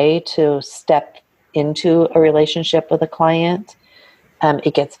way to step into a relationship with a client.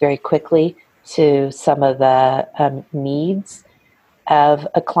 It gets very quickly to some of the needs of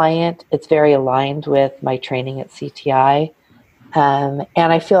a client. It's very aligned with my training at CTI. And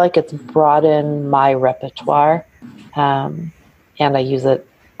I feel like it's broadened my repertoire. And I use it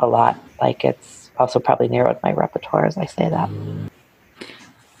a lot. Like it's also probably narrowed my repertoire as I say that.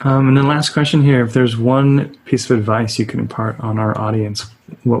 And then last question here. If there's one piece of advice you can impart on our audience,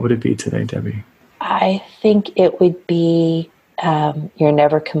 what would it be today, Debbie? I think it would be you're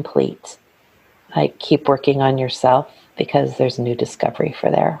never complete. Like keep working on yourself because there's new discovery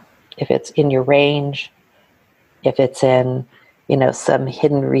for there. If it's in your range, if it's in, some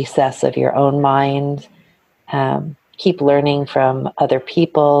hidden recess of your own mind, keep learning from other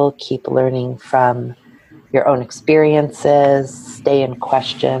people, keep learning from your own experiences, stay in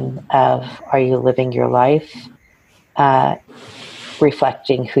question of, are you living your life,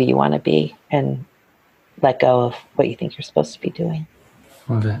 reflecting who you want to be, and let go of what you think you're supposed to be doing.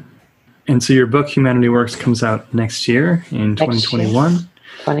 Love it. And so your book, Humanity Works, comes out next year in 2021.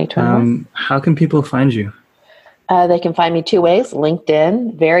 2021. How can people find you? They can find me two ways.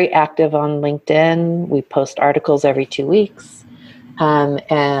 LinkedIn, very active on LinkedIn. We post articles every 2 weeks. And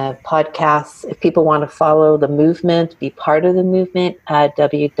podcasts. If people want to follow the movement, be part of the movement,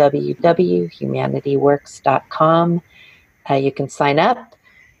 www.humanityworks.com. You can sign up.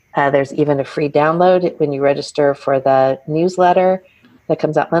 There's even a free download when you register for the newsletter that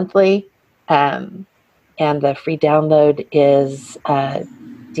comes out monthly. And the free download is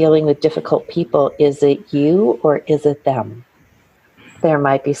dealing with difficult people. Is it you or is it them? There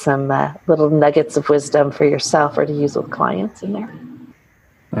might be some little nuggets of wisdom for yourself or to use with clients in there.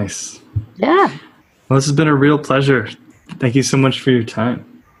 Nice. Yeah. Well, this has been a real pleasure. Thank you so much for your time.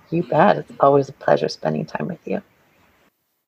 You bet. It's always a pleasure spending time with you.